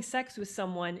having sex with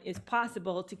someone is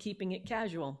possible to keeping it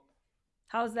casual.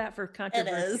 How's that for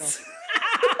controversial? It is.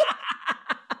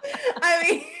 I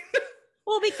mean,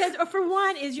 well, because for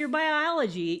one is your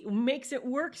biology makes it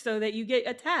work so that you get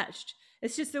attached.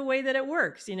 It's just the way that it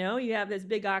works. You know, you have this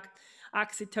big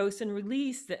oxytocin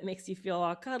release that makes you feel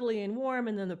all cuddly and warm.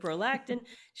 And then the prolactin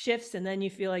shifts and then you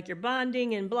feel like you're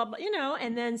bonding and blah, blah, you know,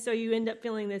 and then so you end up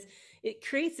feeling this, it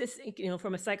creates this, you know,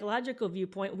 from a psychological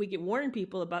viewpoint, we get warn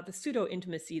people about the pseudo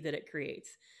intimacy that it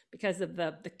creates because of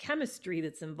the chemistry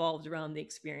that's involved around the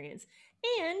experience.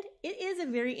 And it is a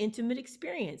very intimate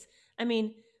experience. I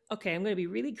mean, okay, I'm going to be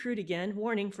really crude again.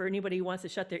 Warning for anybody who wants to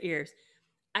shut their ears.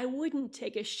 I wouldn't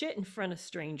take a shit in front of a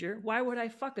stranger. Why would I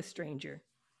fuck a stranger?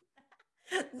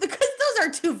 Because those are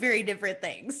two very different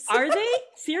things. Are they?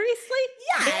 Seriously?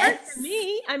 They are Yes. for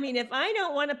me. I mean, if I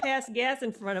don't want to pass gas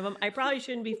in front of him, I probably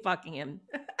shouldn't be fucking him.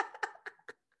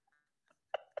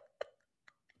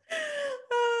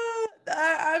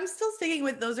 I'm still sticking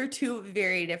with those are two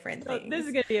very different So this is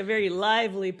things. going to be a very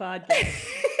lively podcast.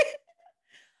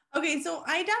 Okay, so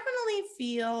I definitely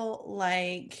feel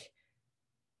like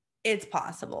it's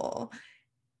possible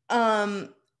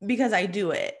because I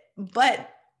do it. But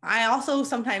I also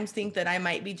sometimes think that I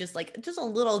might be just a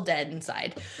little dead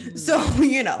inside. So,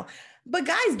 but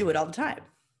guys do it all the time.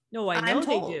 No, I know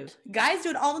they do. Guys do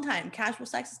it all the time. Casual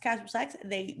sex is casual sex.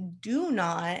 They do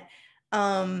not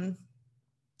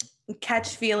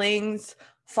catch feelings,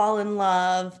 fall in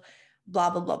love, blah,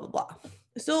 blah, blah, blah, blah.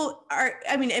 So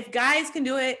if guys can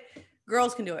do it,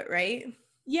 girls can do it, right?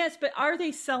 Yes, but are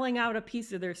they selling out a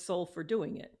piece of their soul for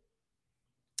doing it?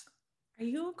 Are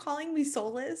you calling me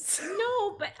soulless?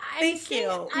 No, but Thank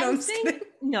you.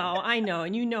 No, I know.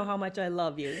 And you know how much I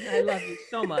love you. I love you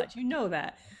so much. You know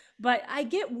that. But I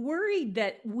get worried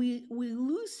that we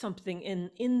lose something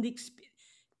in the experience.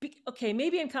 Okay,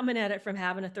 maybe I'm coming at it from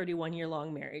having a 31-year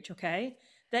long marriage, okay?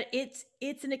 That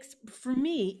for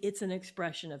me, it's an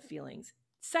expression of feelings.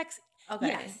 Sex, okay.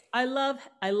 Yes, I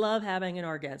love having an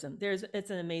orgasm. It's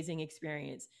an amazing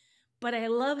experience. But I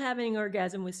love having an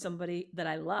orgasm with somebody that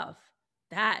I love.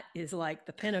 That is like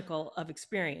the pinnacle of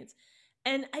experience.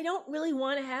 And I don't really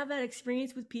want to have that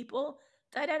experience with people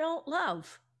that I don't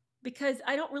love because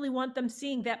I don't really want them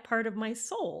seeing that part of my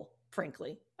soul,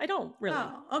 frankly. I don't really.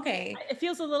 Oh, okay. It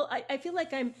feels a little, I feel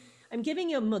like I'm giving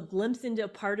them a glimpse into a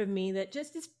part of me that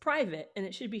just is private and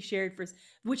it should be shared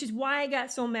which is why I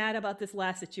got so mad about this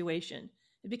last situation.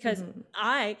 Because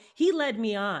he led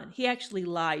me on. He actually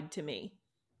lied to me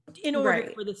in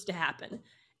order for this to happen.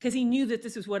 Because he knew that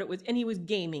this is what it was, and he was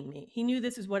gaming me. He knew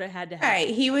this is what it had to happen. Right.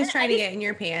 He was trying to get in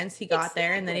your pants. He got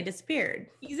there, and then he disappeared.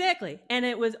 Exactly. And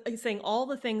it was saying all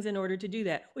the things in order to do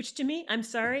that, which to me, I'm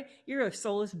sorry, you're a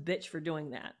soulless bitch for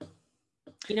doing that.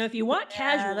 If you want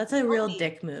casual. That's a real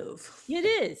dick move. It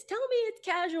is. Tell me it's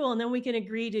casual, and then we can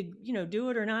agree to, do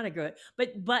it or not agree.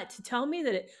 But to tell me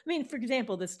that for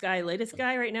example, this latest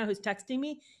guy right now who's texting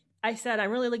me, I said, I'm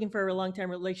really looking for a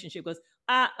long-term relationship. He goes,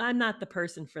 I'm not the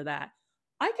person for that.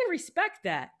 I can respect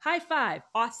that. High five.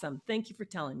 Awesome. Thank you for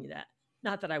telling me that.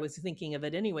 Not that I was thinking of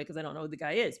it anyway, because I don't know who the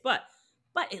guy is, but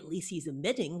at least he's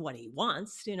admitting what he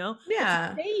wants, Yeah.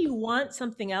 But to say you want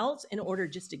something else in order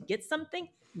just to get something.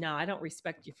 No, I don't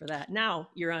respect you for that. Now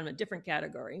you're on a different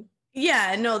category.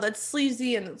 Yeah, no, that's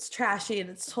sleazy and it's trashy and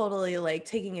it's totally like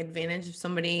taking advantage of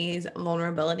somebody's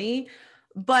vulnerability.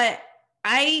 But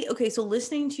so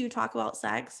listening to you talk about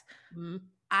sex,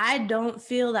 I don't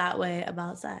feel that way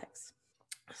about sex.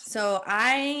 So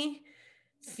I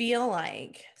feel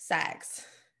like sex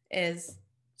is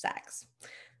sex.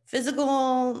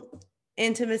 Physical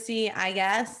intimacy, I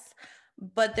guess,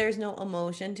 but there's no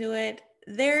emotion to it.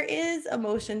 There is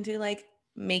emotion to like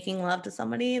making love to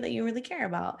somebody that you really care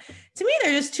about. To me,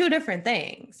 they're just two different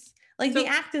things. Like the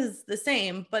act is the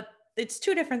same, but it's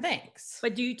two different things.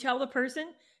 But do you tell the person,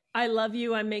 I love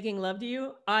you, I'm making love to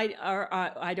you,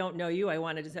 I don't know you, I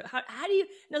wanted to say, how do you,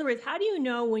 in other words, how do you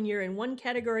know when you're in one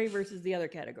category versus the other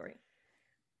category?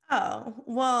 Oh,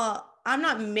 well, I'm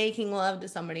not making love to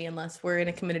somebody unless we're in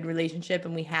a committed relationship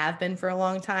and we have been for a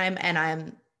long time and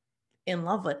I'm in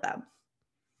love with them,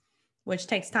 which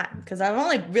takes time because I've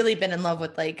only really been in love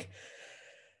with like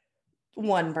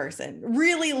one person,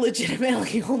 really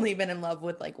legitimately only been in love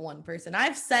with like one person.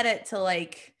 I've said it to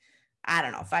like, I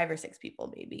don't know, 5 or 6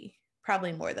 people, maybe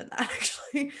probably more than that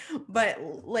actually. But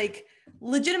like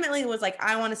legitimately it was like,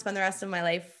 I want to spend the rest of my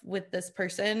life with this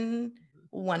person,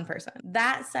 one person.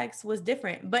 That sex was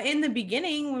different. But in the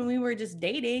beginning, when we were just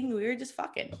dating, we were just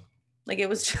fucking. Like it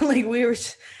was just, like we were,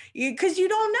 because you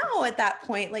don't know at that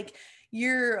point, like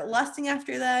you're lusting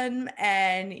after them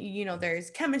and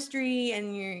there's chemistry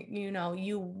and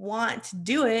you want to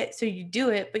do it. So you do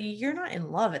it, but you're not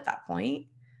in love at that point.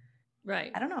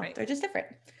 Right. I don't know. Right. They're just different.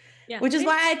 Yeah. Which is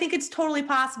why I think it's totally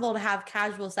possible to have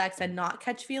casual sex and not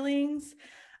catch feelings.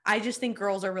 I just think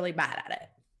girls are really bad at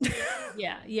it.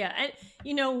 Yeah. Yeah.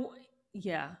 And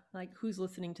like who's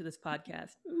listening to this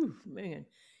podcast? Ooh, man.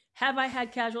 Have I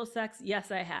had casual sex?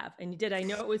 Yes, I have. And did I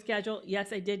know it was casual?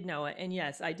 Yes, I did know it. And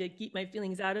yes, I did keep my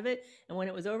feelings out of it. And when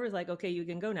it was over, it's like, okay, you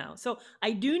can go now. So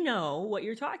I do know what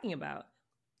you're talking about.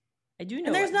 I do know.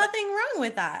 And there's nothing wrong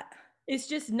with that. It's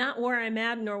just not where I'm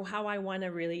at nor how I want to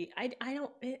really, I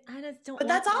just don't. But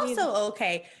that's also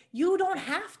okay. You don't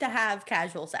have to have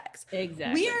casual sex.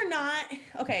 Exactly. We are not,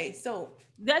 okay, so.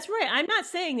 That's right. I'm not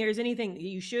saying there's anything that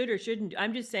you should or shouldn't do.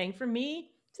 I'm just saying for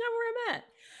me, it's not where I'm at.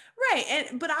 Right.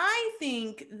 But I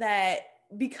think that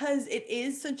because it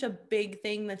is such a big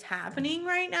thing that's happening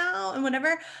right now and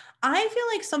whatever, I feel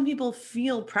like some people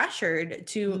feel pressured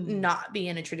to not be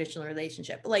in a traditional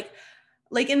relationship. Like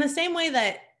in the same way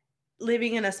that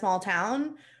living in a small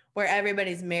town where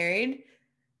everybody's married,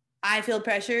 I feel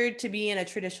pressured to be in a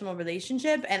traditional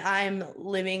relationship, and I'm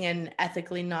living an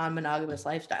ethically non-monogamous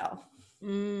lifestyle.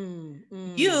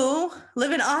 You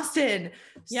live in Austin,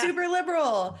 super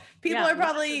liberal. People are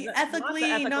probably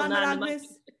ethically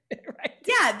non-monogamous. Right.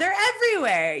 Yeah, they're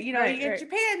everywhere. You know, you get your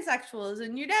pansexuals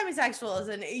and your demisexuals,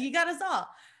 and you got us all.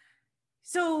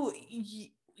 So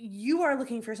you are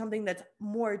looking for something that's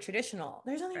more traditional.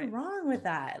 There's nothing wrong with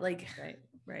that. Like,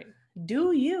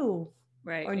 do you?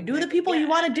 Right. Or do the people you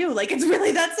want to do. Like, it's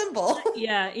really that simple.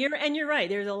 Yeah. You're right.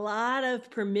 There's a lot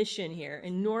of permission here,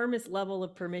 enormous level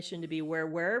of permission to be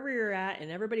wherever you're at,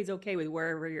 and everybody's okay with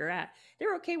wherever you're at.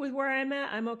 They're okay with where I'm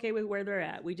at. I'm okay with where they're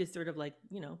at. We just sort of like,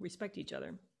 respect each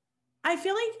other. I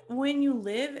feel like when you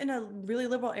live in a really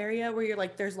liberal area where you're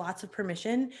like, there's lots of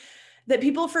permission, that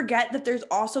people forget that there's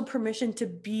also permission to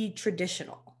be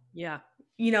traditional. Yeah.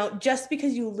 Just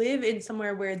because you live in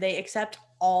somewhere where they accept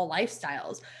all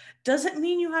lifestyles doesn't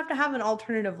mean you have to have an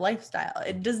alternative lifestyle.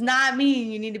 It does not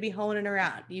mean you need to be honing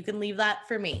around. You can leave that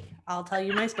for me. I'll tell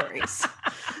you my stories.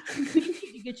 We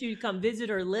need to get you to come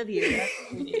visit or live here. That's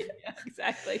what we need. Yeah,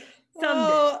 exactly.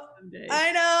 Someday.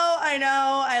 I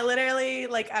know. I literally,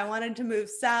 I wanted to move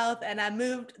south and I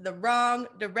moved the wrong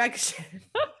direction.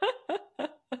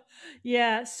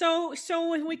 Yeah. So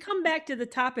when we come back to the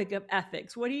topic of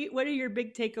ethics, what are your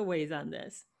big takeaways on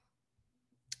this?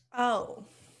 Oh,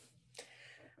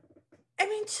 I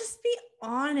mean, just be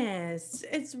honest.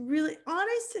 It's really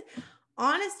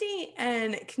honesty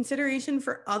and consideration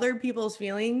for other people's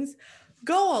feelings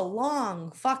go a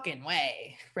long fucking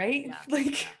way, right?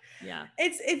 Yeah.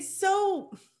 It's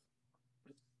so,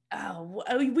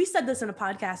 we said this in a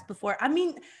podcast before. I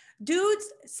mean,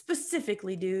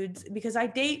 specifically dudes, because I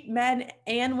date men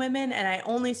and women and I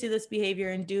only see this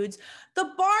behavior in dudes. The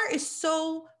bar is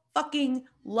so fucking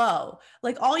low.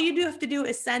 Like, all you do have to do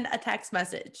is send a text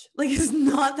message. Like, it's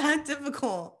not that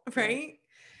difficult, right?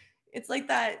 It's like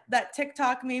that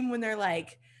TikTok meme when they're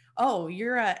like, oh,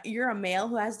 you're a male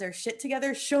who has their shit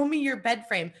together, show me your bed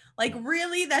frame. Like,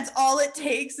 really? That's all it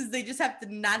takes, is they just have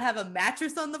to not have a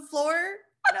mattress on the floor?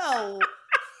 No.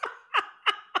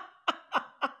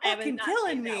 Fucking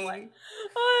killing me.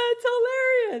 Oh,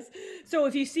 it's hilarious. So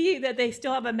if you see that they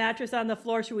still have a mattress on the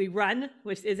floor, should we run?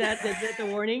 Is that the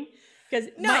warning? Because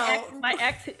my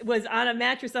ex was on a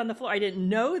mattress on the floor. I didn't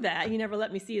know that. He never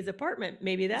let me see his apartment.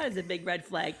 Maybe that is a big red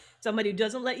flag. Somebody who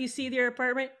doesn't let you see their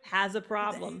apartment has a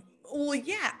problem. Well,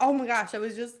 yeah. Oh my gosh, I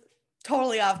was just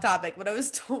totally off topic, but I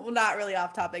was not really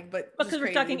off topic. But because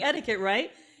we're talking etiquette,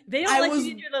 right? They don't let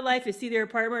you into their life to see their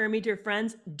apartment or meet their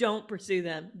friends. Don't pursue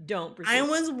them. I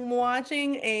was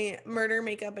watching a Murder,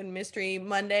 Makeup, and Mystery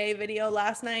Monday video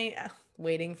last night,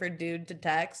 waiting for dude to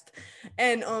text.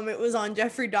 And it was on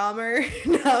Jeffrey Dahmer,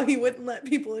 how he wouldn't let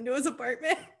people into his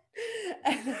apartment.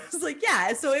 And I was like,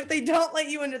 yeah, so if they don't let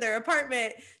you into their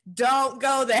apartment, don't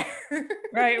go there.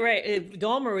 Right.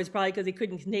 Dahmer was probably because he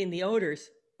couldn't contain the odors.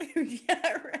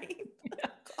 Yeah, right. Yeah.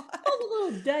 Oh, it's a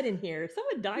little dead in here.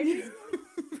 Someone died.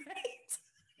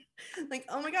 Like,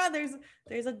 oh my God, there's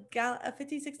a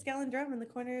 56-gallon drum in the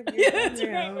corner of your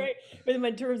bedroom. Right. But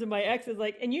in terms of my ex is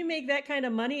like, and you make that kind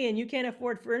of money and you can't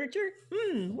afford furniture?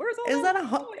 Where's all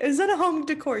is that a home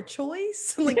decor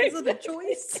choice? Like, is it a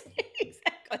choice?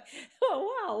 Exactly.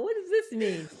 Oh wow, what does this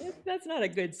mean? That's not a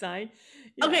good sign.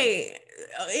 Yeah. Okay,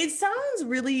 it sounds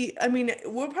really, I mean,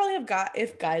 we'll probably have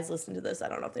if guys listen to this, I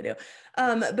don't know if they do,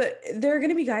 but there are going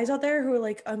to be guys out there who are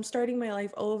like, I'm starting my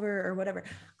life over or whatever.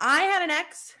 I had an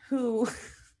ex who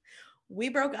we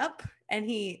broke up and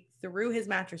he threw his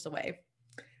mattress away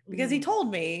because he told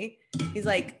me, he's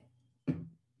like,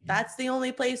 that's the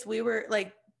only place we were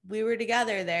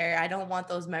together there. I don't want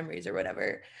those memories or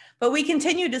whatever. But we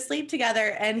continued to sleep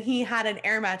together and he had an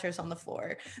air mattress on the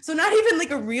floor. So not even like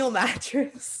a real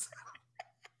mattress.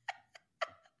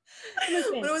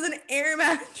 Listen, but it was an air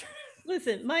mattress.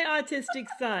 Listen, my autistic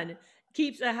son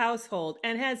keeps a household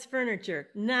and has furniture.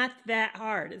 Not that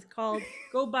hard. It's called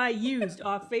go buy used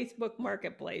off Facebook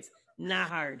Marketplace. Not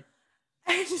hard.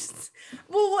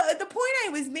 The point I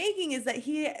was making is that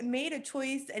he made a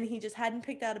choice and he just hadn't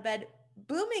picked out a bed.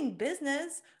 Booming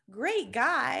business, great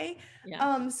guy.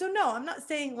 Yeah. So no, I'm not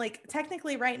saying, like,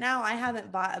 technically right now I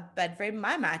haven't bought a bed frame.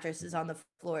 My mattress is on the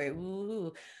floor.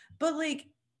 Ooh. But like,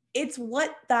 it's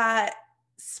what that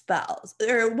spells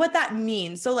or what that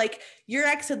means. So like your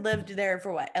ex had lived there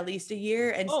for what, at least a year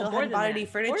and still more hadn't than bought that. any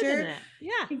More than furniture. that.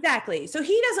 Yeah. Exactly. So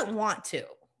he doesn't want to.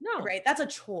 No. Right. That's a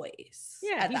choice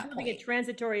Yeah. at He's that living a point.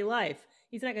 transitory life.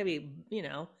 He's not going to be,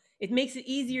 it makes it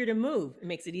easier to move. It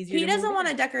makes it easier He to move doesn't want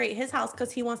in. to decorate his house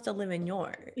because he wants to live in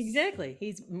yours. Exactly.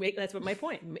 That's what my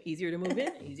point. Easier to move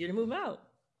in, easier to move out.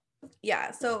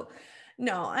 Yeah. So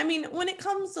no, I mean, when it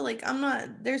comes to like,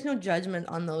 there's no judgment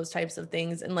on those types of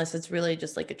things unless it's really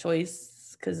just like a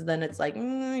choice. Cause then it's like,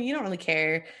 you don't really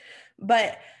care.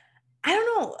 But I don't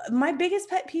know. My biggest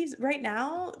pet peeves right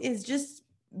now is just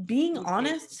being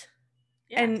honest.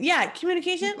 Yeah. And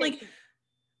communication. Like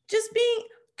just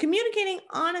communicating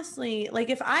honestly. Like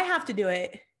if I have to do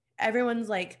it, everyone's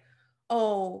like,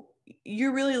 oh,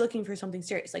 you're really looking for something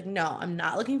serious. Like, no, I'm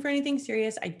not looking for anything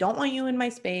serious. I don't want you in my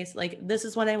space. Like, this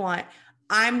is what I want.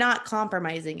 I'm not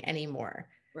compromising anymore.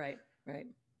 Right. Right.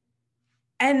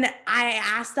 And I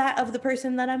ask that of the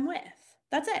person that I'm with.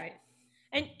 That's it. Right.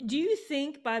 And do you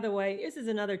think, by the way, this is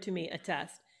another, to me, a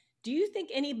test. Do you think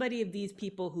anybody of these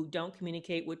people who don't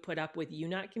communicate would put up with you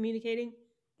not communicating?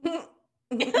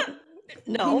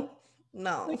 No.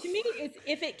 No. So to me,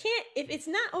 if it's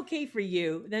not okay for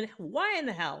you, then why in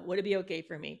the hell would it be okay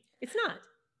for me? It's not.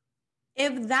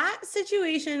 If that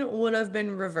situation would have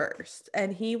been reversed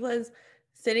and he was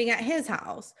sitting at his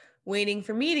house waiting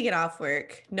for me to get off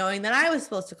work, knowing that I was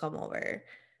supposed to come over,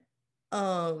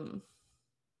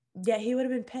 he would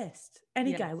have been pissed.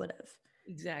 Any guy would have.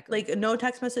 Exactly. Like no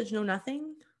text message, no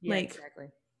nothing. Yeah, like exactly.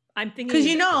 I'm thinking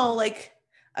because like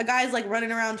a guy's like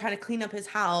running around trying to clean up his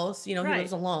house. He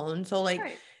lives alone, so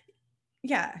like,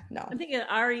 no. I'm thinking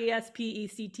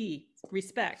RESPECT,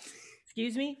 respect.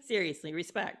 Excuse me, seriously,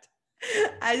 respect.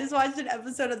 I just watched an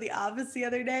episode of The Office the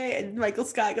other day, and Michael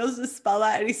Scott goes to spell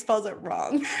that, and he spells it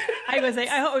wrong. I was like,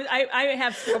 I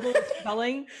have trouble with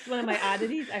spelling. It's one of my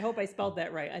oddities. I hope I spelled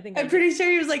that right. I'm pretty sure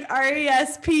he was like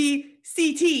RESPCT.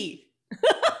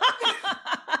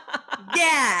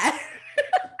 Yeah.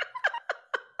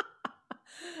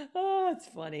 Oh, it's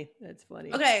funny. That's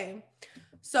funny. Okay,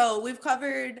 so we've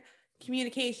covered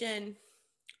communication,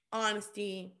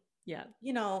 honesty. Yeah.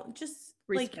 Just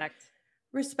respect. Like,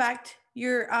 respect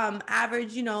your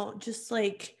average, just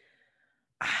like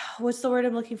what's the word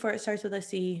I'm looking for? It starts with a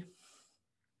C.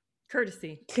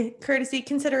 Courtesy,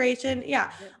 consideration.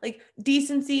 Yeah. Like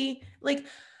decency. Like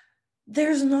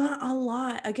there's not a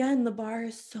lot. Again, the bar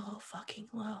is so fucking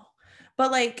low.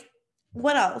 But like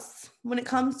what else? When it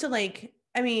comes to like,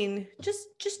 I mean, just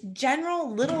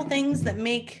general little things that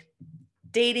make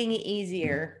dating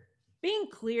easier. Being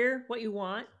clear what you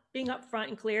want. Being upfront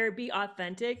and clear, be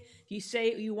authentic. If you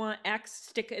say you want X,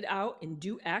 stick it out and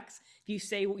do X. If you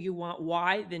say you want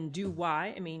Y, then do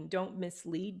Y. I mean, don't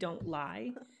mislead, don't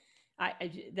lie.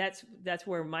 That's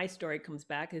where my story comes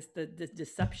back, is the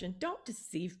deception. Don't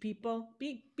deceive people.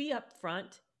 Be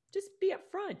upfront. Just be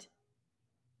upfront.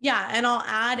 Yeah, and I'll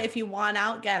add, if you want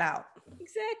out, get out.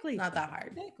 Exactly. It's not that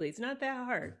hard. Exactly. It's not that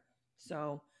hard.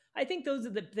 So I think those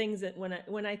are the things that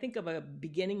when I think of a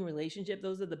beginning relationship,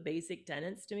 those are the basic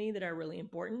tenets to me that are really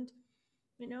important.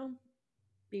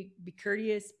 Be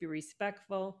courteous, be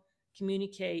respectful,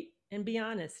 communicate, and be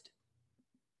honest.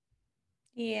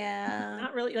 Yeah.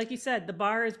 Not really, like you said, the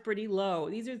bar is pretty low.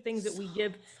 These are things that we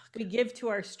give to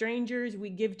our strangers, we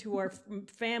give to our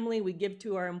family, we give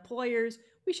to our employers.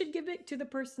 We should give it to the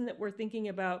person that we're thinking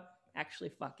about actually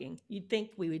fucking. You'd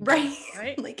think we would,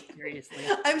 right? Like seriously.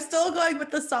 I'm still going with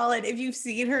the solid. If you've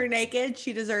seen her naked,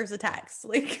 she deserves a text.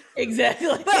 Like exactly.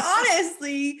 But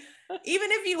honestly, even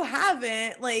if you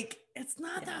haven't, like it's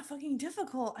not that fucking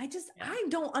difficult. I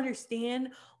don't understand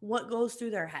what goes through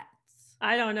their heads.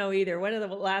 I don't know either. One of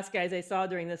the last guys I saw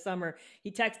during the summer,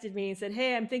 he texted me and said,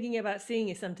 "Hey, I'm thinking about seeing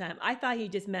you sometime." I thought he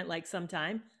just meant like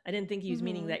sometime. I didn't think he was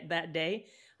meaning that day.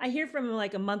 I hear from him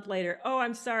like a month later, "Oh,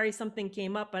 I'm sorry, something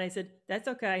came up." And I said, "That's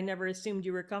okay. I never assumed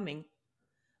you were coming."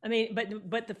 I mean,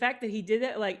 but the fact that he did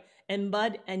it, like, and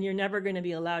bud, and you're never going to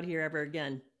be allowed here ever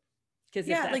again. Because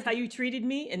if that's how you treated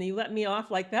me and you let me off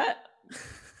like that,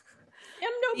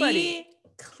 I'm nobody. Be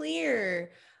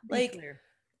clear.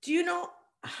 Do you know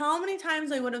how many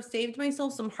times I would have saved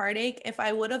myself some heartache if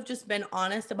I would have just been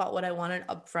honest about what I wanted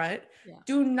up front? Yeah.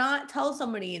 Do not tell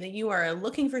somebody that you are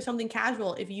looking for something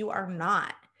casual if you are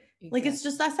not. Exactly. Like, it's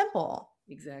just that simple.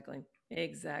 Exactly.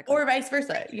 Or vice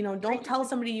versa. Don't tell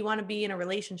somebody you want to be in a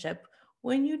relationship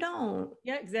when you don't.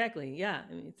 Yeah, exactly. Yeah.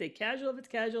 I mean, say casual if it's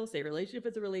casual, say relationship if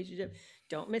it's a relationship.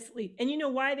 Don't mislead. And you know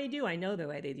why they do? I know the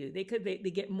way they do. They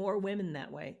get more women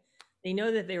that way. They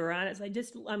know that they were honest.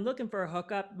 I'm looking for a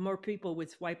hookup. More people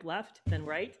would swipe left than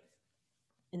right.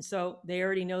 And so they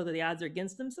already know that the odds are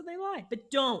against them, so they lie.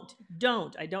 But don't.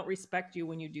 I don't respect you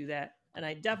when you do that. And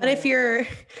I But definitely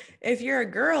if you're a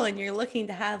girl and you're looking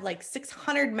to have like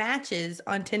 600 matches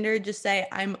on Tinder, just say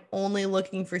I'm only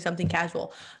looking for something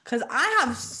casual. Because I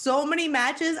have so many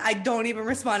matches, I don't even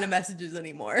respond to messages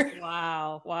anymore.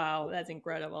 Wow, that's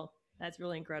incredible. That's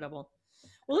really incredible.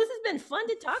 Well, this has been fun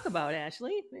to talk about,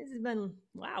 Ashley. This has been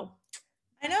wow.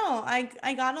 I know.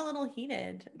 I got a little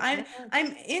heated. I'm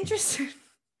interested.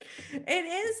 It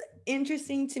is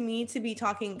interesting to me to be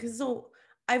talking because so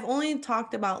I've only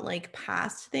talked about like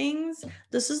past things.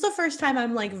 This is the first time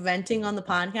I'm like venting on the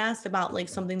podcast about like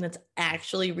something that's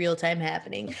actually real time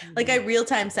happening. Mm-hmm. Like I real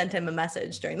time sent him a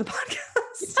message during the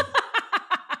podcast.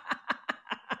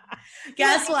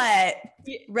 Guess what?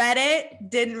 Reddit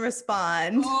didn't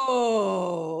respond.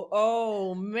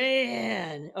 Oh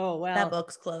man. Oh well. That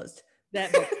book's closed.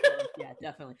 That book's closed. Yeah,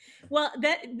 definitely. Well,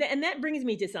 that brings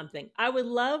me to something. I would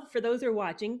love for those who are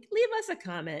watching, leave us a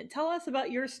comment. Tell us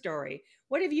about your story.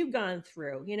 What have you gone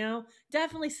through?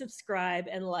 Definitely subscribe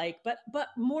and like, but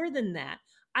more than that,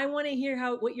 I want to hear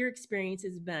what your experience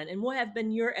has been and what have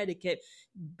been your etiquette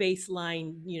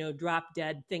baseline, drop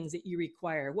dead things that you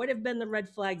require. What have been the red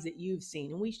flags that you've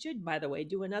seen? And we should, by the way,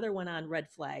 do another one on red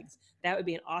flags. That would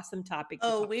be an awesome topic.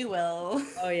 Oh, we will.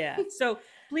 Oh yeah. So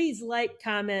please like,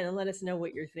 comment, and let us know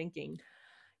what you're thinking.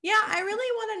 Yeah, I really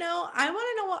want to know. I want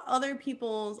to know what other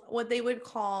people's, what they would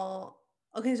call,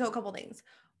 okay, so a couple things.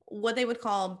 What they would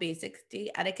call basic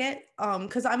date etiquette.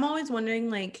 Because I'm always wondering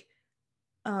like,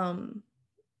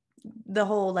 the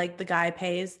whole like the guy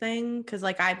pays thing. Because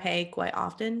like I pay quite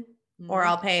often. Mm-hmm. Or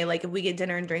I'll pay, like if we get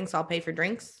dinner and drinks, I'll pay for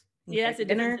drinks. Yeah, it's a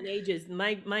difference in ages.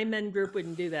 My men group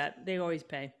wouldn't do that. They always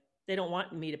pay. They don't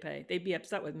want me to pay. They'd be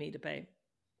upset with me to pay.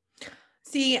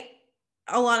 See,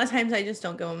 a lot of times I just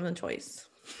don't give them a choice.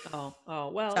 Oh,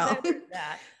 well, so.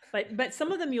 That. But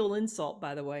some of them you'll insult,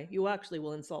 by the way. You actually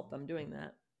will insult them doing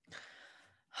that.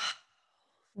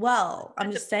 Well,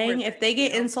 I'm just saying if they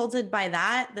get insulted by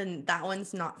that, then that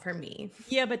one's not for me.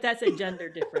 Yeah, but that's a gender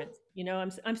difference.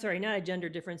 I'm sorry, not a gender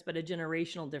difference, but a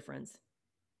generational difference.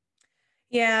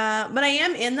 Yeah, but I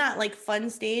am in that like fun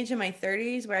stage in my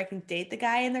 30s where I can date the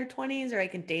guy in their 20s or I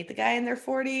can date the guy in their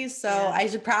 40s. So yeah. I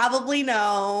should probably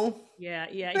know. Yeah.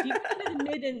 If you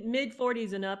get in the mid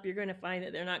 40s and up, you're going to find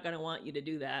that they're not going to want you to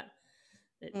do that.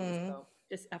 So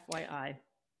just FYI.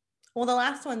 Well, the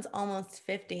last one's almost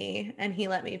 50 and he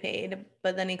let me paid,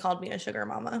 but then he called me a sugar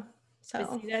mama.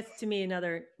 So see, that's to me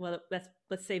another, well,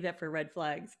 let's save that for red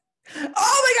flags. Oh my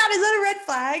God, is that a red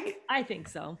flag? I think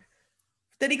so.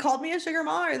 That he called me a sugar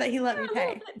mama or that he let me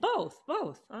pay? Both.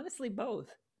 Honestly,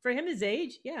 both. For him, his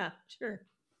age, yeah, sure.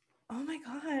 Oh my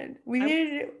God. We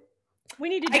need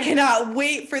to. I cannot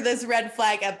wait for this red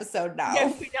flag episode now.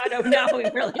 Yeah, now we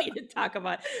really need to talk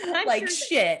about it.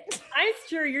 Shit. I'm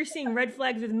sure you're seeing red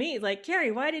flags with me. Like,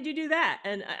 Carrie, why did you do that?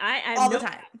 And I all the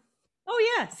time.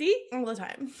 Oh yeah, see? All the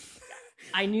time.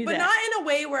 I knew that. But not in a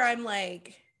way where I'm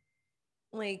like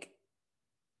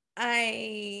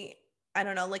I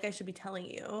don't know, like I should be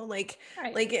telling you. Like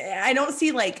I don't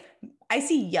see I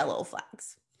see yellow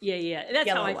flags. Yeah. That's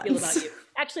yellow how I feel about you.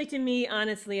 Actually, to me,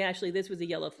 honestly, Ashley, this was a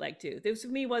yellow flag too. This for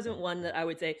me wasn't one that I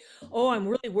would say, oh, I'm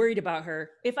really worried about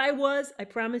her. If I was, I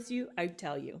promise you, I'd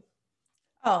tell you.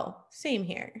 Oh, same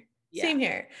here. Yeah. Same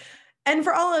here. And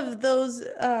for all of those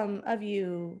of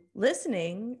you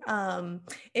listening,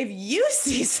 if you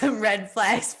see some red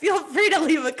flags, feel free to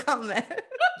leave a comment.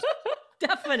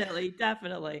 Definitely.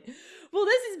 Well,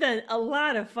 this has been a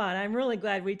lot of fun. I'm really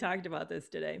glad we talked about this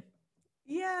today.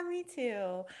 Yeah, me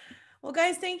too. Well,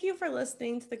 guys, thank you for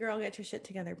listening to the Girl Get Your Shit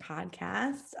Together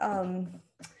podcast.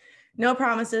 No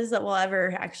promises that we'll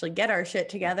ever actually get our shit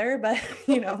together, but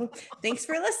thanks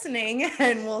for listening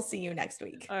and we'll see you next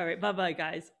week. All right. Bye-bye,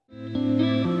 guys.